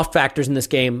soft factors in this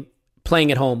game,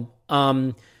 playing at home,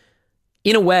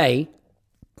 in a way,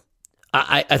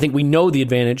 I think we know the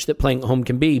advantage that playing at home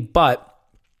can be, but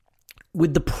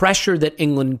with the pressure that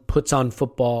England puts on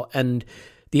football and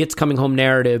the It's Coming Home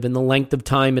narrative and the length of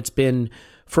time it's been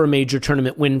for a major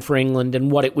tournament win for England and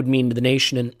what it would mean to the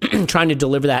nation and trying to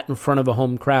deliver that in front of a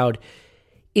home crowd,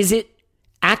 is it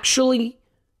actually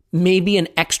maybe an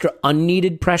extra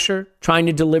unneeded pressure trying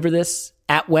to deliver this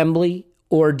at Wembley?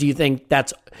 Or do you think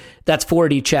that's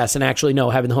 4D chess, and actually, no,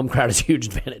 having the home crowd is a huge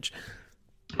advantage?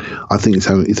 I think it's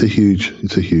a huge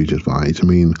advantage. I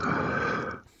mean,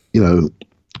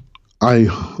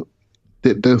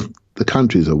 the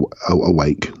country's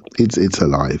awake. It's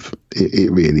alive.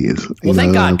 It really is. Well,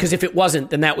 thank God, because if it wasn't,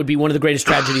 then that would be one of the greatest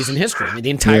tragedies in history. I mean, the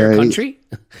entire country.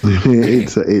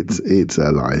 It's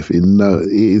alive.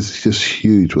 It's just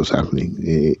huge what's happening.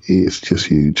 It's just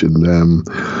huge. And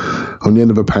on the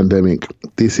end of a pandemic,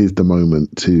 this is the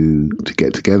moment to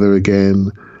get together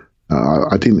again.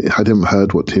 I didn't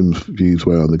heard what Tim's views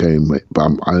were on the game, but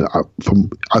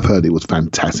I've heard it was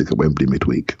fantastic at Wembley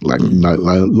midweek, like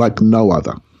no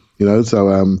other. So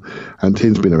and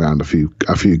Tim's been around a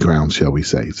few grounds, shall we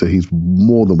say? So he's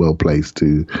more than well placed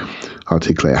to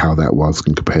articulate how that was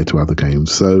compared to other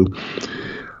games. So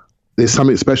there's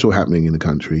something special happening in the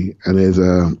country, and there's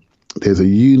a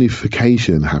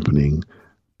unification happening,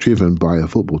 driven by a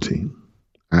football team,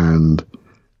 and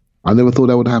I never thought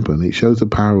that would happen. It shows the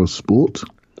power of sport.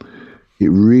 It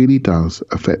really does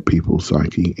affect people's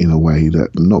psyche in a way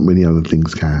that not many other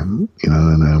things can.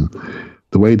 And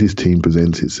the way this team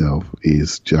presents itself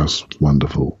is just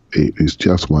wonderful. It is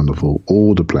just wonderful.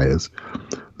 All the players,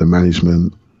 the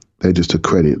management, they're just a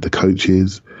credit. The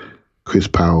coaches, Chris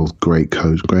Powell's great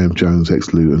coach, Graham Jones,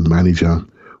 ex-Luton manager,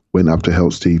 went up to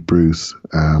help Steve Bruce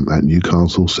at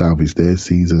Newcastle salvage their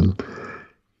season.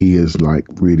 He has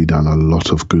really done a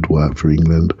lot of good work for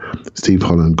England. Steve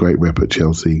Holland, great rep at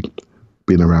Chelsea,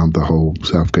 been around the whole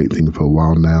Southgate thing for a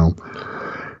while now.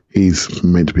 He's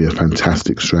meant to be a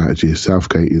fantastic strategist.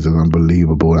 Southgate is an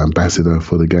unbelievable ambassador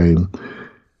for the game.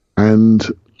 And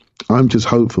I'm just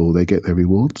hopeful they get their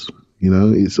rewards.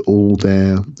 It's all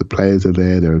there. The players are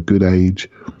there. They're a good age.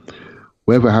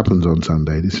 Whatever happens on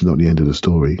Sunday, this is not the end of the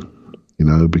story,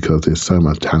 because there's so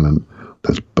much talent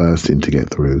that's bursting to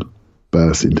get through,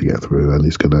 and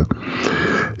it's going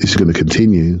to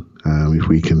continue if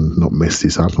we can not mess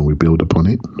this up and we build upon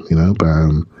it, but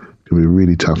it'll be a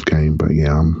really tough game, but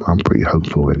yeah, I'm pretty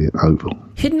hopeful, Elliot. Hopeful.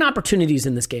 Hidden opportunities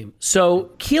in this game.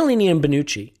 So Chiellini and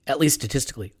Bonucci, at least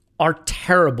statistically, are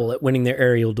terrible at winning their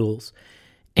aerial duels.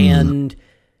 And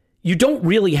you don't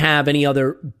really have any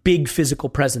other big physical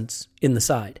presence in the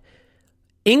side.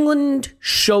 England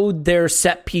showed their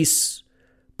set piece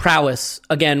prowess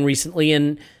again recently.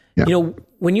 And,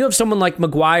 when you have someone like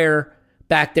Maguire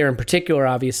back there in particular,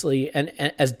 obviously, and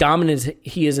as dominant as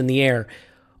he is in the air,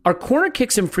 are corner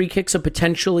kicks and free kicks a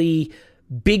potentially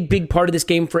big part of this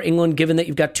game for England, given that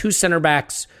you've got two center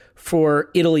backs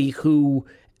for Italy who,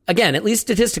 again, at least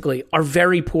statistically, are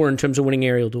very poor in terms of winning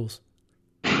aerial duels?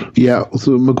 Yeah,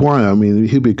 so Maguire, I mean,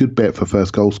 he'd be a good bet for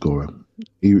first goal scorer.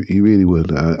 He really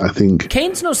would. I think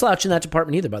Kane's no slouch in that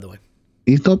department either, by the way.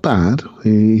 He's not bad.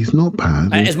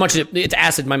 As much as it's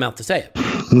acid in my mouth to say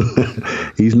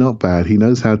it. He's not bad. He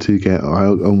knows how to get, I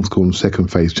almost call them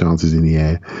second phase chances in the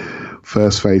air.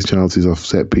 First phase chances off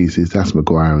set pieces, that's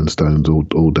Maguire and Stones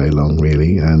all day long,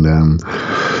 really. And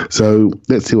so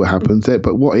let's see what happens there.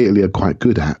 But what Italy are quite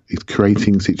good at is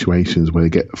creating situations where they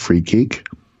get a free kick.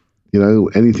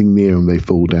 Anything near them, they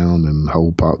fall down and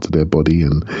hold parts of their body,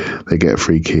 and they get a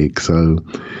free kick. So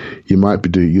you might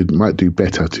do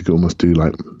better to almost do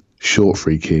like short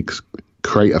free kicks,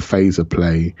 create a phase of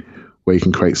play where you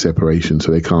can create separation,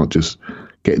 so they can't just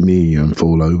get near you and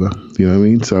fall over. You know what I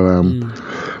mean?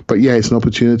 So, but yeah, it's an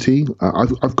opportunity.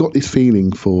 I've got this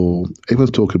feeling for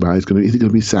everyone's talking about. Is it going to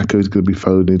be Saka? Is it going to be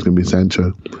Foden? Is it going to be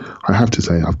Sancho? I have to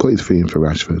say, I've got this feeling for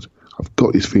Rashford. I've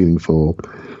got this feeling for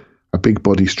a big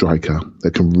body striker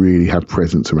that can really have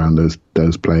presence around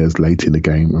those players late in the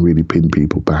game and really pin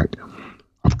people back.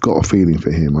 I've got a feeling for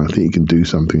him. I think he can do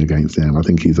something against them. I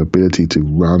think his ability to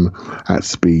run at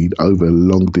speed over a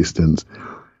long distance,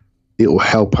 it will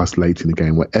help us late in the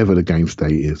game, whatever the game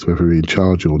state is, whether we're in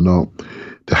charge or not,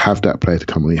 to have that player to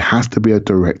come on. It has to be a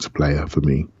direct player for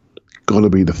me. Got to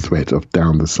be the threat of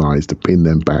down the sides to pin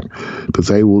them back, because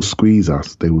they will squeeze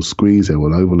us. They will squeeze, they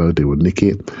will overload, they will nick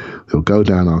it. They'll go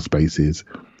down our spaces.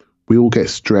 We will get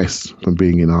stressed from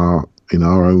being in our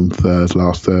own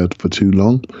last third for too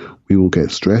long. We will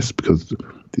get stressed because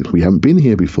we haven't been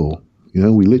here before.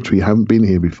 We literally haven't been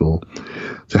here before.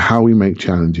 So how we make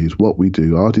challenges, what we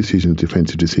do, our decisions,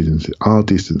 defensive decisions, our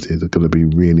distances are going to be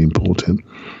really important.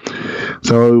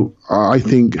 So I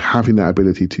think having that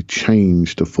ability to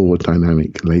change the forward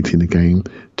dynamic late in the game,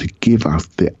 to give us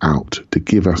the out, to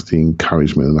give us the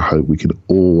encouragement and the hope we can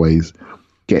always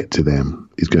get to them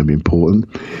is going to be important.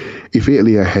 If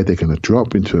Italy are ahead, they're going to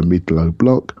drop into a mid-low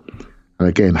block. And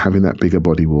again, having that bigger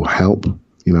body will help.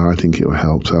 I think it will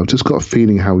help. So I've just got a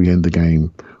feeling how we end the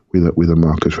game with a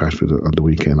Marcus Rashford on the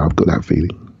weekend. I've got that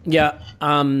feeling. Yeah.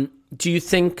 Do you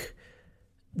think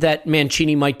that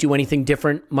Mancini might do anything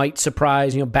different, might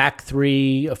surprise, back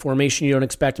three, a formation you don't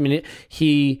expect? I mean,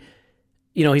 he's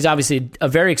obviously a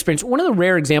very experienced, one of the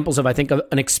rare examples of, I think,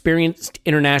 an experienced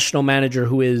international manager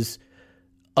who is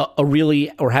a really,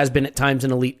 or has been at times,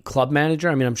 an elite club manager.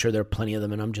 I mean, I'm sure there are plenty of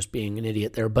them, and I'm just being an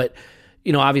idiot there. But,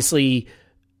 obviously,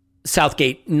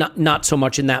 Southgate, not so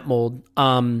much in that mold.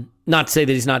 Not to say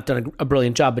that he's not done a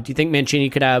brilliant job, but do you think Mancini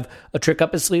could have a trick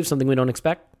up his sleeve, something we don't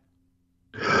expect?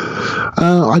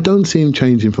 I don't see him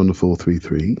changing from the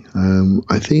 4-3-3.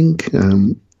 I think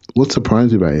what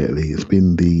surprised me about Italy has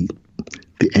been the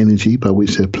energy by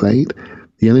which they've played,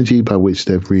 the energy by which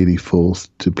they've really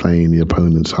forced to play in the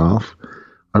opponent's half.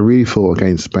 I really thought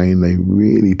against Spain they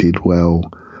really did well.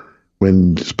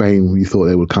 When Spain, you thought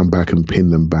they would come back and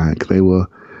pin them back. They were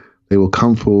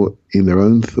comfortable in their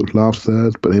own last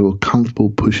third, but they were comfortable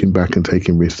pushing back and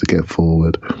taking risks to get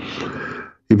forward.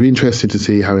 It'd be interesting to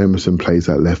see how Emerson plays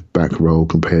that left back role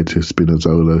compared to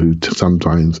Spinazzola, who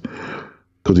sometimes,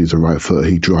 because he's a right footer,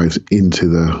 he drives into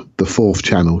the fourth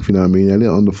channel, if you know what I mean.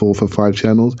 On the 4 or 5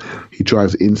 channels, he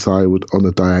drives inside on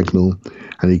the diagonal,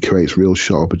 and he creates real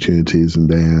shot opportunities in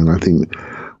there. And I think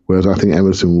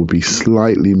Emerson will be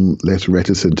slightly less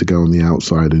reticent to go on the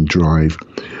outside and drive.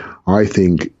 I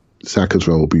think Saka's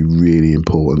role will be really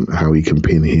important, how he can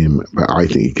pin him, but I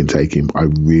think he can take him. I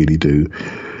really do.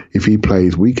 If he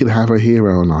plays, we could have a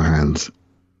hero on our hands.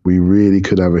 We really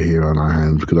could have a hero on our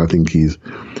hands, because I think he's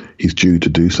due to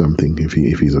do something if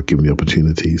he's given the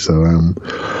opportunity. So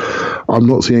I'm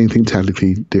not seeing anything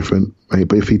tactically different,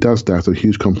 but if he does that, a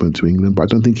huge compliment to England, but I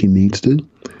don't think he needs to.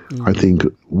 I think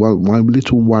my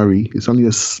little worry, it's only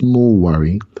a small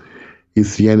worry,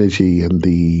 is the energy and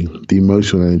the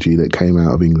emotional energy that came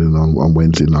out of England on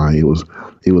Wednesday night.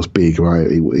 It was big, right?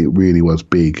 It really was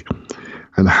big.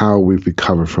 And how we've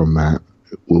recovered from that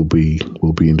will be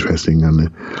interesting.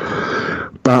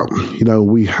 But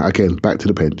we again back to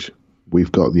the bench.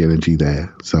 We've got the energy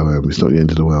there, so it's not the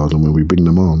end of the world. And when we bring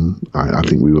them on, I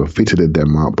think we were fitter than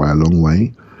Denmark by a long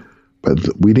way, but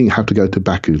we didn't have to go to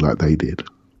Baku like they did.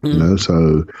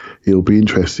 So it'll be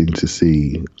interesting to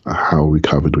see how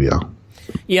recovered we are.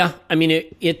 Yeah, I mean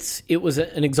it was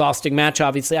an exhausting match.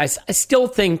 Obviously, I still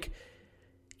think.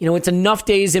 It's enough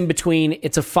days in between.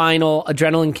 It's a final.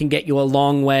 Adrenaline can get you a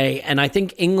long way. And I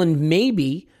think England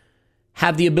maybe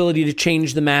have the ability to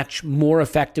change the match more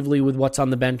effectively with what's on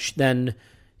the bench than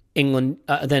England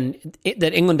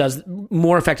does,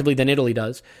 more effectively than Italy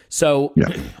does. So yeah.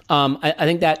 I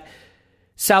think that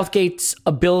Southgate's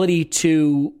ability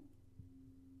to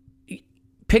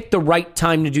pick the right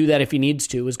time to do that if he needs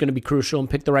to is going to be crucial, and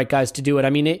pick the right guys to do it. I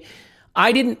mean,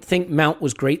 I didn't think Mount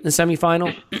was great in the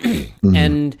semifinal. Mm-hmm.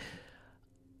 And,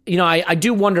 I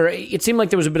do wonder, it seemed like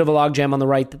there was a bit of a logjam on the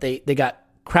right, that they got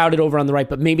crowded over on the right,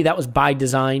 but maybe that was by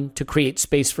design to create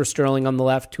space for Sterling on the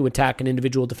left to attack an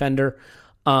individual defender.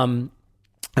 I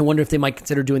wonder if they might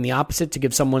consider doing the opposite, to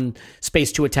give someone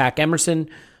space to attack Emerson.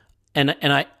 And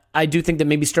I do think that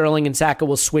maybe Sterling and Saka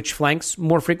will switch flanks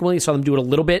more frequently. Saw them do it a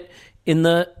little bit in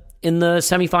the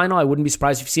semifinal. I wouldn't be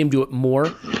surprised if you see them do it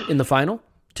more in the final,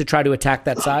 to try to attack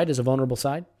that side as a vulnerable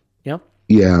side. Yeah.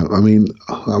 Yeah, I mean,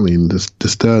 there's a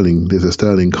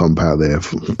Sterling comp out there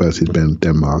versus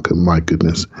Denmark, and my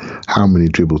goodness, how many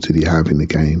dribbles did he have in the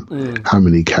game? How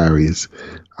many carries?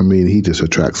 I mean, he just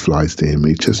attracts flies to him.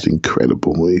 He's just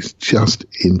incredible. He's just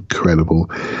incredible.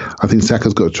 I think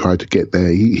Saka's got to try to get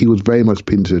there. He was very much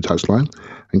pinned to the touchline,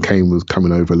 and Kane was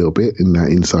coming over a little bit in that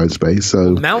inside space.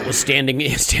 So Mount was standing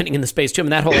in the space too. I mean,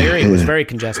 that whole area was very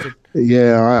congested.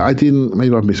 Yeah, I didn't.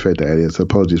 Maybe I've misread that area, so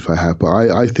apologies if I have. But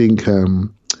I think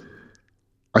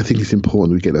it's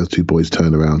important we get those two boys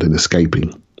turned around and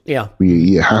escaping. Yeah,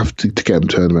 you have to get them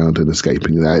turned around and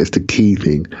escaping. That is the key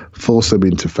thing. Force them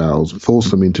into fouls.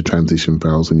 Force them into transition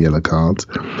fouls and yellow cards.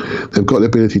 They've got the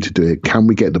ability to do it. Can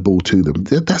we get the ball to them?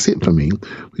 That's it for me.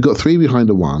 We've got 3 behind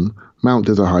the 1. Mount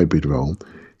does a hybrid role.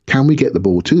 Can we get the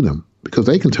ball to them? Because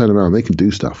they can turn around, they can do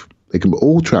stuff. They can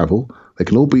all travel, they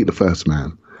can all beat the first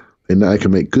man. And they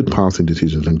can make good passing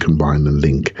decisions and combine and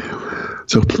link.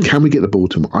 So can we get the ball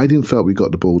to them? I didn't feel we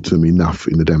got the ball to them enough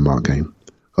in the Denmark game.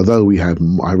 Although we had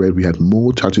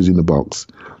more touches in the box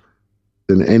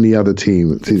than any other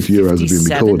team since Euros have been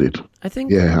recorded. I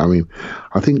think. Yeah, I mean,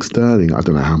 I think Sterling, I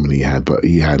don't know how many he had, but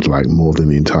he had like more than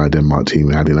the entire Denmark team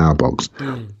had in our box.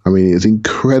 I mean, it's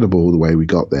incredible the way we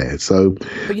got there. So,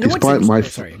 but despite my...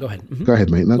 Sorry, go ahead. Mm-hmm. Go ahead,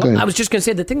 mate. No, go ahead. I was just going to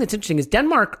say, the thing that's interesting is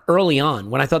Denmark early on,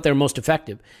 when I thought they were most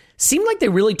effective, seemed like they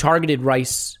really targeted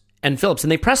Rice and Phillips,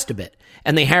 and they pressed a bit,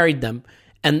 and they harried them,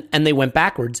 and they went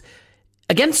backwards.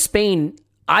 Against Spain,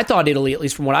 I thought Italy, at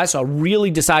least from what I saw, really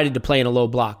decided to play in a low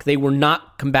block. They were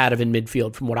not combative in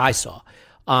midfield from what I saw.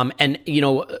 And,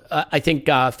 I think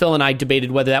Phil and I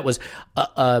debated whether that was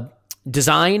a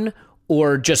design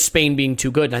or just Spain being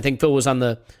too good. And I think Phil was on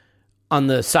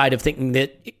the side of thinking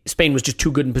that Spain was just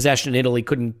too good in possession and Italy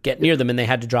couldn't get near them and they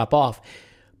had to drop off.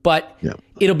 But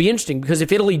it'll be interesting because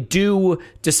if Italy do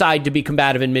decide to be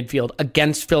combative in midfield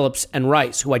against Phillips and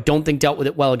Rice, who I don't think dealt with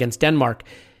it well against Denmark,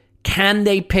 can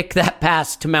they pick that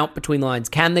pass to Mount between lines?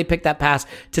 Can they pick that pass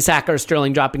to Saka or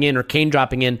Sterling dropping in or Kane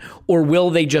dropping in? Or will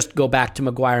they just go back to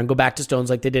Maguire and go back to Stones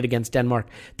like they did against Denmark?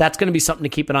 That's going to be something to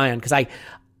keep an eye on because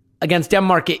against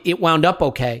Denmark, it wound up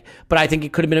okay, but I think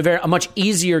it could have been a much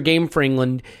easier game for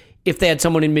England if they had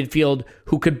someone in midfield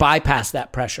who could bypass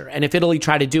that pressure. And if Italy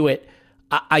try to do it,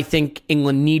 I think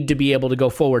England need to be able to go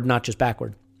forward, not just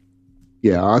backward.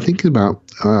 Yeah, I think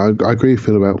I agree with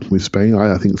Phil with Spain.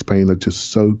 I think Spain are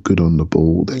just so good on the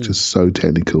ball. They're just so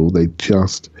technical. They're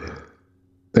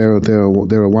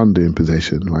a wonder in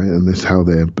possession, right? And that's how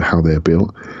they're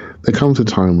built. There comes a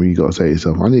time where you got to say to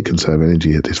yourself, I need to conserve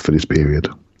energy for this period.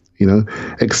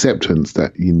 Acceptance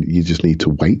that you just need to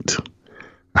wait.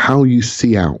 How you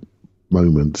see out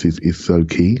moments is so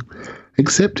key.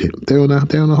 Accept it. They're on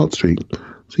a hot streak.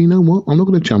 So you know what? I'm not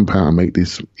going to jump out and make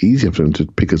this easier for them to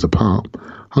pick us apart.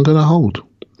 I'm going to hold.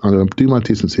 I'm going to do my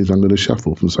distances. I'm going to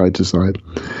shuffle from side to side.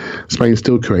 Spain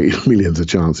still create millions of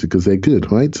chances because they're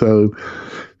good, right? So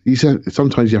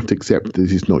sometimes you have to accept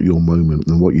this is not your moment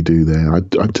and what you do there. I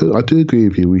do agree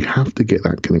with you. We have to get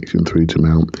that connection through to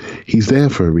Mount. He's there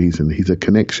for a reason. He's a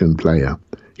connection player.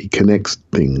 He connects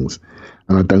things,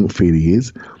 and I don't feel he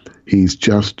is.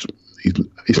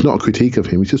 It's not a critique of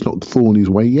him. He's just not fallen his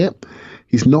way yet.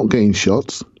 He's not getting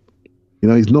shots.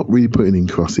 He's not really putting in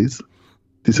crosses. Do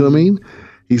you see what I mean?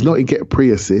 He's not getting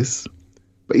pre-assists,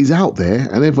 but he's out there,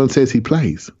 and everyone says he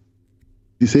plays.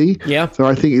 You see? Yeah. So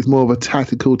I think it's more of a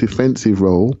tactical defensive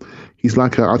role. He's I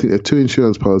think there are two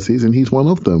insurance policies, and he's one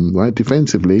of them, right?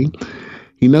 Defensively,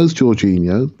 he knows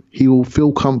Jorginho. He will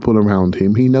feel comfortable around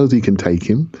him. He knows he can take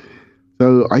him.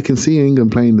 So I can see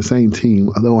England playing the same team,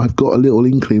 although I've got a little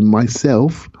inkling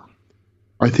myself.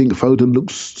 I think Foden looked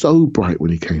so bright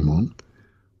when he came on.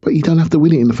 But you don't have to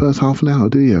win it in the first half an hour,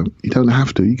 do you? You don't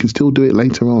have to. You can still do it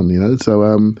later on,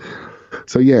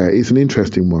 So yeah, it's an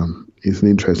interesting one.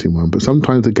 But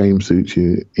sometimes the game suits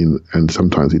you, and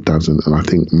sometimes it doesn't. And I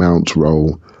think Mount's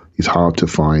role is hard to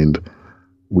find.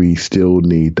 We still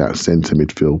need that centre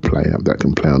midfield player that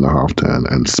can play on the half turn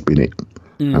and spin it.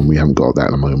 And we haven't got that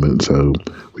at the moment, so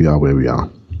we are where we are.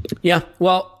 Yeah,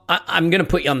 well, I'm going to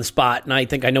put you on the spot, and I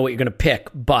think I know what you're going to pick,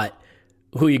 but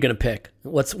who are you going to pick?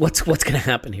 What's going to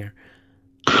happen here?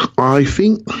 I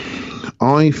think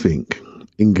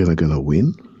England are going to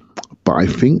win, but I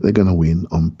think they're going to win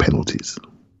on penalties.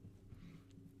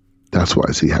 That's what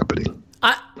I see happening.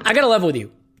 I got to level with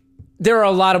you. There are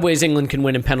a lot of ways England can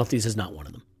win, and penalties is not one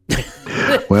of them.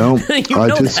 Well,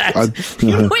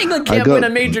 England can't win a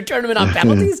major tournament on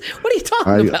penalties? What are you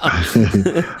talking about?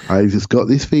 I just got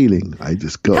this feeling.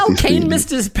 Kane missed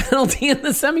his penalty in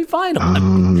the semi-final.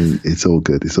 It's all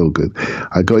good.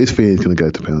 I got his feeling it's going to go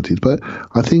to penalties. But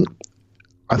I think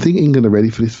England are ready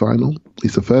for this final.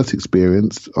 It's the first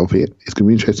experience of it. It's going to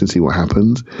be interesting to see what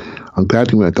happens. I'm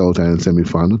glad we went a goal down in the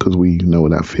semi-final because we know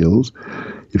what that feels.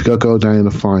 If you go goal down in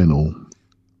the final,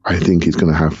 I think it's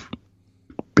going to have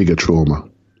bigger trauma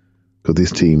because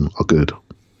this team are good.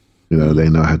 They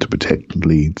know how to protect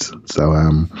leads. So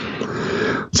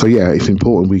yeah, it's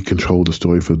important we control the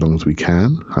story for as long as we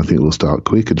can. I think we'll start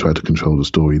quick and try to control the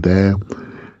story there. But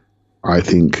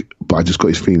I just got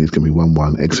this feeling it's going to be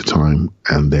 1-1 extra time,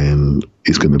 and then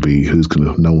it's going to be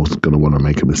no one's going to want to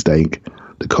make a mistake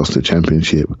to cost the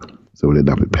championship. So we'll end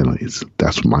up with penalties.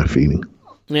 That's my feeling.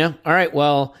 Yeah. All right.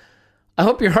 Well, I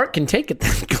hope your heart can take it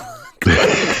then.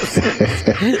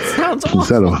 Sounds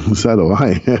awesome. So do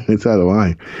I.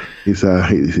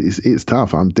 It's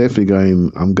tough. I'm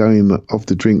going off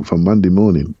the drink from Monday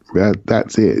morning.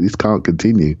 That's it. This can't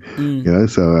continue.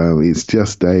 So it's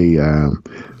just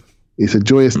it's a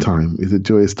joyous time. It's a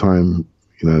joyous time,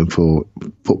 for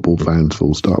football fans,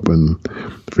 full stop, and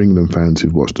for England fans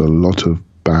who've watched a lot of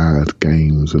bad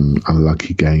games and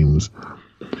unlucky games.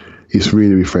 It's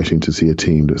really refreshing to see a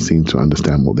team that seems to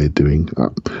understand what they're doing.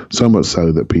 So much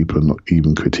so that people are not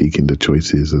even critiquing the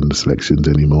choices and the selections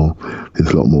anymore.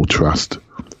 There's a lot more trust.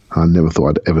 I never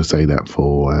thought I'd ever say that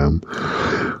for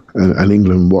an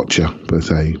England watcher, per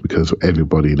se, because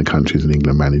everybody in the country is an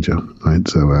England manager, right?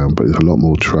 So, but there's a lot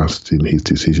more trust in his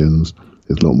decisions.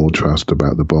 There's a lot more trust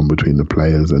about the bond between the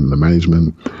players and the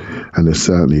management. And there's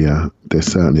certainly a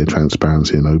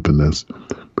transparency and openness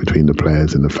between the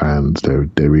players and the fans.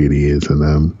 There really is,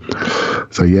 and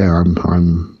so yeah,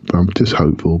 I'm just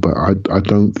hopeful, but I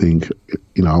don't think,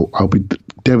 I'll be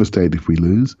devastated if we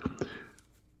lose,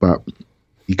 but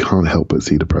you can't help but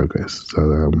see the progress.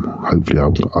 So hopefully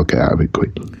I'll get out of it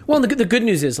quick. Well, the good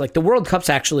news is, like, the World Cup's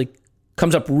actually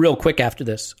comes up real quick after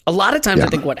this. A lot of times I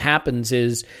think what happens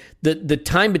is the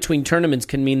time between tournaments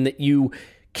can mean that you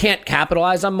can't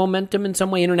capitalize on momentum in some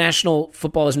way. International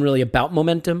football isn't really about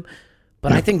momentum,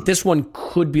 but I think this one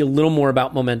could be a little more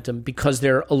about momentum because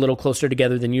they're a little closer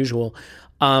together than usual.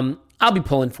 I'll be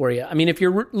pulling for you. I mean, if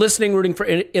you're listening, rooting for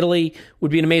Italy would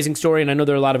be an amazing story. And I know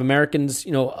there are a lot of Americans,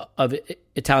 of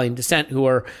Italian descent who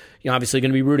are, obviously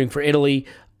going to be rooting for Italy.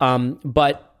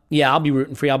 But yeah, I'll be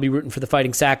rooting for you. I'll be rooting for the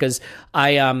Fighting Saccas.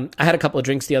 I had a couple of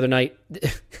drinks the other night.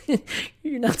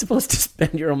 You're not supposed to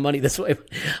spend your own money this way.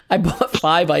 I bought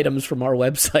 5 items from our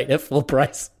website at full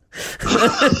price. 5.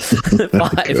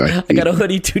 I got a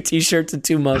hoodie, 2 t-shirts, and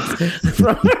 2 mugs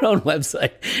from our own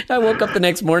website. I woke up the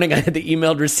next morning, I had the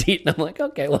emailed receipt, and I'm like,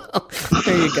 okay, well,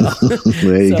 there you go.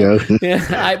 There you go.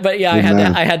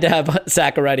 Yeah, I had to have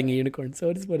Sacca riding a unicorn, so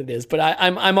it is what it is. But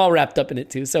I'm all wrapped up in it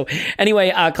too. So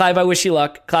anyway, Clive, I wish you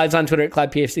luck. Clive's on Twitter at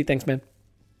ClivePFC. Thanks, man.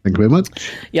 Thank you very much.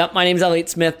 Yep, my name's Elliot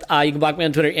Smith. You can block me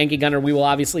on Twitter, Yankee Gunner. We will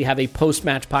obviously have a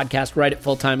post-match podcast right at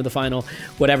full time of the final,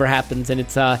 whatever happens. And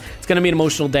it's going to be an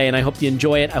emotional day, and I hope you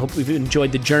enjoy it. I hope we've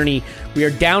enjoyed the journey. We are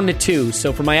down to 2.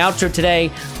 So for my outro today,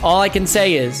 all I can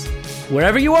say is,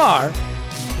 wherever you are,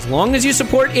 as long as you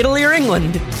support Italy or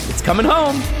England, it's coming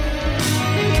home.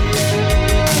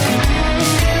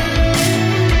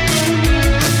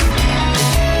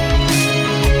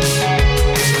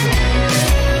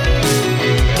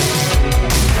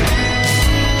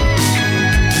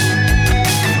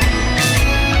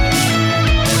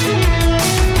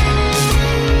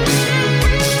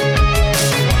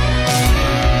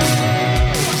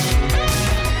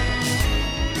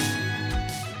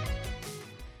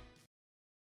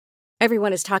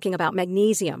 Everyone is talking about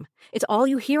magnesium. It's all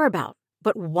you hear about.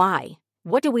 But why?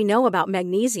 What do we know about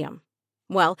magnesium?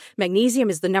 Well, magnesium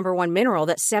is the #1 mineral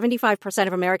that 75%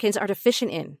 of Americans are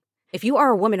deficient in. If you are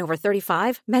a woman over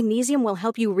 35, magnesium will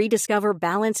help you rediscover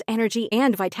balance, energy,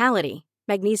 and vitality.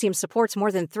 Magnesium supports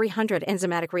more than 300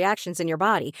 enzymatic reactions in your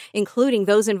body, including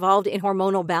those involved in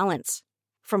hormonal balance.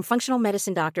 From functional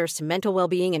medicine doctors to mental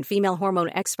well-being and female hormone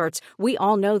experts, we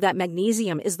all know that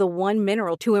magnesium is the one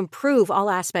mineral to improve all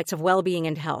aspects of well-being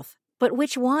and health. But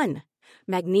which one?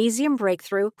 Magnesium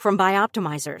Breakthrough from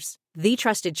Bioptimizers, the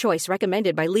trusted choice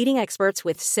recommended by leading experts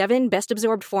with 7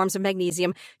 best-absorbed forms of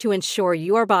magnesium to ensure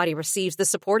your body receives the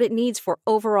support it needs for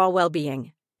overall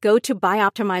well-being. Go to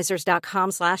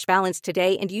bioptimizers.com/balance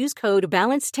today and use code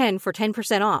BALANCE10 for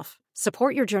 10% off.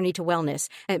 Support your journey to wellness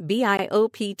at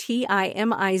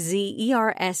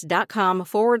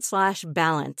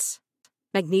bioptimizers.com/balance.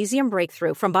 Magnesium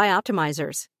Breakthrough from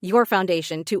Bioptimizers, your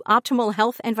foundation to optimal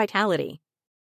health and vitality.